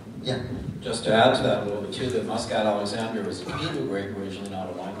just to add to that a little bit too, the Muscat Alexandria was a Pinot grape originally, not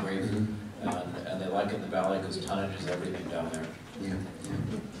a wine grape, and they like it in the valley because tonnage is everything down there. Yeah.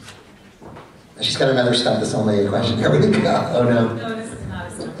 She's got another Stump the Sommelier question. Here we go. Oh no. No, this is not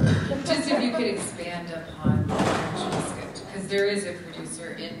a Stump. Just if you could expand upon Muscat, because there is a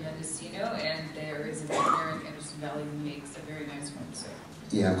producer in Mendocino, and there is a vintner in Anderson Valley who makes a very nice one. So.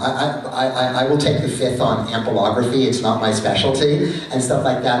 Yeah, I will take the fifth on ampelography. It's not my specialty and stuff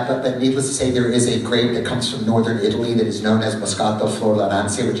like that, but needless to say, there is a grape that comes from northern Italy that is known as Moscato Flor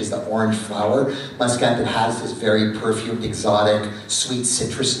d'Arancia, which is the orange flower Muscat that has this very perfumed, exotic, sweet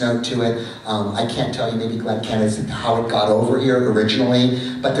citrus note to it. I can't tell you, maybe Glenn Ken, how it got over here originally,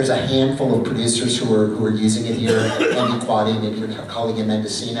 but there's a handful of producers who are using it here. Andy Quaddy, maybe your colleague in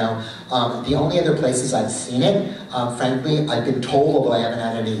Mendocino. The only other places I've seen it, frankly, I've been told, although I haven't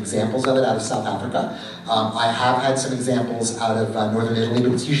had any examples of it, out of South Africa. I have had some examples out of northern Italy,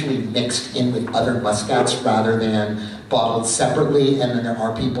 but it's usually mixed in with other Muscats rather than bottled separately, and then there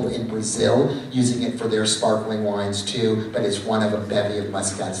are people in Brazil using it for their sparkling wines too, but it's one of a bevy of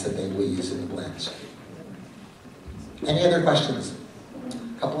Muscats that they will use in the blends. Any other questions?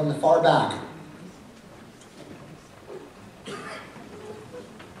 A couple in the far back.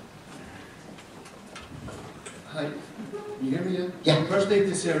 Hi, can you hear me yet? Yeah. First thing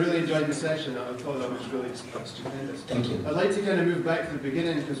to say, I really enjoyed the session. I thought that was really tremendous. Thank you. I'd like to kind of move back to the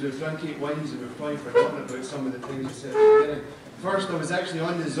beginning because we've drunk 8 wines and we've probably forgotten about some of the things you said at the beginning. First, I was actually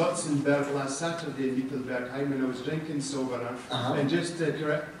on the Zotzenberg last Saturday in Mittelbergheim and I was drinking Silvaner. And just to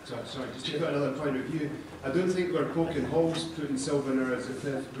put another point of view, I don't think we're poking holes putting Silvaner as a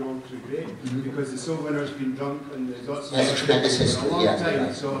 5th Grand Cru grape because the Silvaner's been drunk and the Zotzenberg That's a tremendous history, for a long time,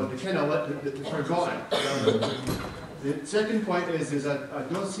 right. so they kind of they've forgotten. The second point is that a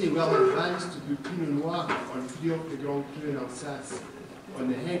dossier well advanced to put Pinot Noir on Friot de Grand Cru in Alsace, on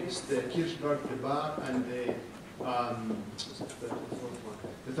the Hengst, the Kirchberg, the Bar, and the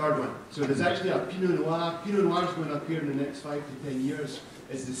third one. So there's actually a Pinot Noir. Pinot Noir is going to appear in the next 5 to 10 years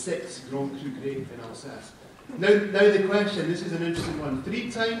as the 6th Grand Cru grape in Alsace. Now the question, this is an interesting one. 3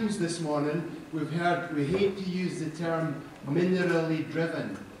 times this morning we've heard we hate to use the term minerally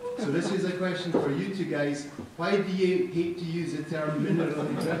driven. So this is a question for you two guys. Why do you hate to use the term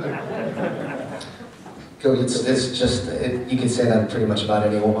minerally driven? It's just, you can say that pretty much about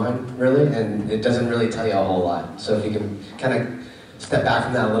any wine, really, and it doesn't really tell you a whole lot. So if you can kind of step back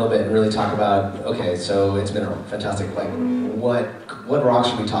from that a little bit and really talk about, okay, so it's mineral, fantastic. Like, what rocks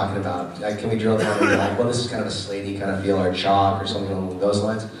are we talking about? Like, can we drill down and be like, well, this is kind of a slaty kind of feel, or chalk, or something along those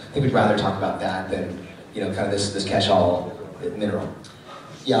lines? I think we'd rather talk about that than, you know, kind of this catch-all mineral.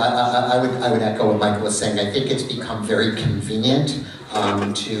 Yeah, I would echo what Michael was saying. I think it's become very convenient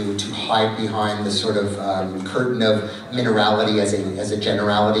to hide behind the sort of curtain of minerality as a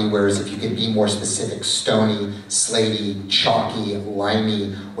generality, whereas if you could be more specific, stony, slaty, chalky,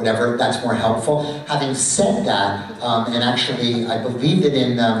 limey, whatever, that's more helpful. Having said that, and actually I believe that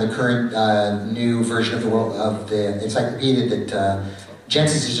in the current new version of the encyclopedia that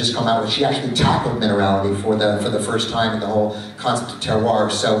Jensen's has just come out with, she actually tackled minerality for the first time in the whole concept of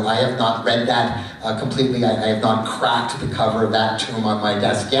terroir. So I have not read that completely. I have not cracked the cover of that tome on my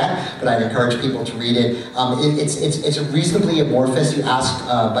desk yet, but I'd encourage people to read it. It's reasonably amorphous. You ask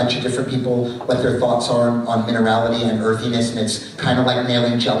a bunch of different people what their thoughts are on minerality and earthiness, and it's kind of like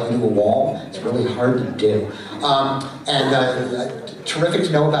nailing jello to a wall. It's really hard to do. Terrific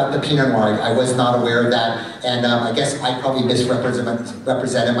to know about the Pinot Noir. I was not aware of that, and I guess I probably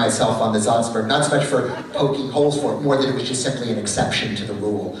misrepresented myself on the Salzburg, not so much for poking holes for it, more that it was just simply an exception to the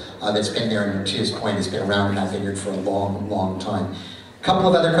rule that's been there, and to his point, has been around in that vineyard for a long, long time. A couple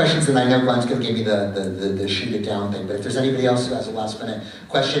of other questions, and I know Glenn's going to give me the shoot it down thing, but if there's anybody else who has a last minute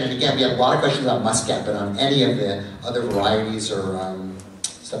question, and again, we have a lot of questions about Muscat, but on any of the other varieties or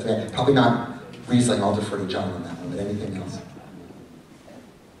stuff like that, probably not Riesling. I'll defer to John on that one, but anything else?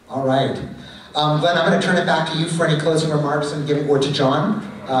 All right. Glenn, I'm going to turn it back to you for any closing remarks and give it word to John.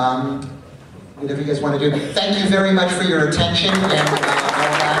 Whatever you guys want to do. Thank you very much for your attention and all that.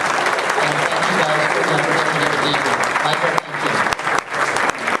 And thank you guys for the opportunity. Michael,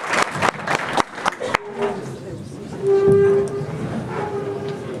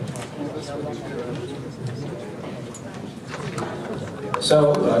 thank you.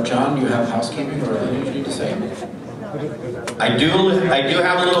 So, John, you have housekeeping or anything you need to say? I do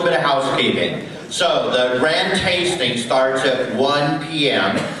have a little bit of housekeeping. So the grand tasting starts at 1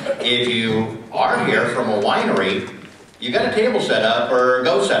 p.m. If you are here from a winery, you got a table set up, or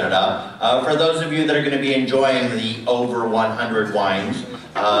go set it up. For those of you that are going to be enjoying the over 100 wines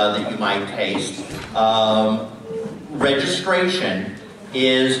that you might taste, registration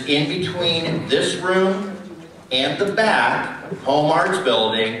is in between this room and the back, Home Arts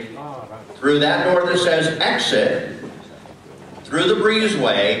Building, through that door that says exit, through the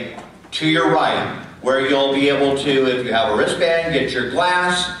breezeway to your right, where you'll be able to, if you have a wristband, get your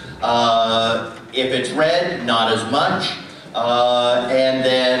glass. If it's red, not as much. And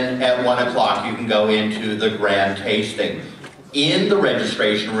then at 1 o'clock, you can go into the grand tasting. In the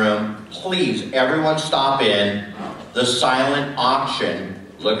registration room, please, everyone stop in. The silent auction.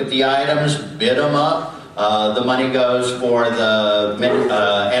 Look at the items, bid them up. The money goes for the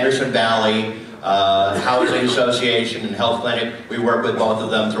Anderson Valley Housing Association and Health Clinic. We work with both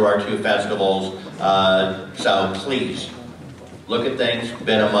of them through our 2 festivals. So please, look at things,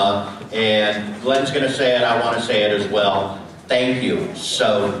 bid them up. And Glenn's going to say it, I want to say it as well. Thank you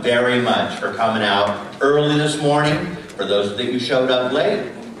so very much for coming out early this morning. For those that you showed up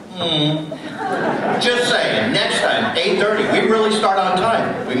late, just saying, next time, 8:30, we really start on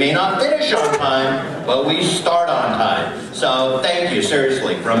time. We may not finish on time, but we start on time. So thank you,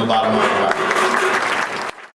 seriously, from the bottom of my heart.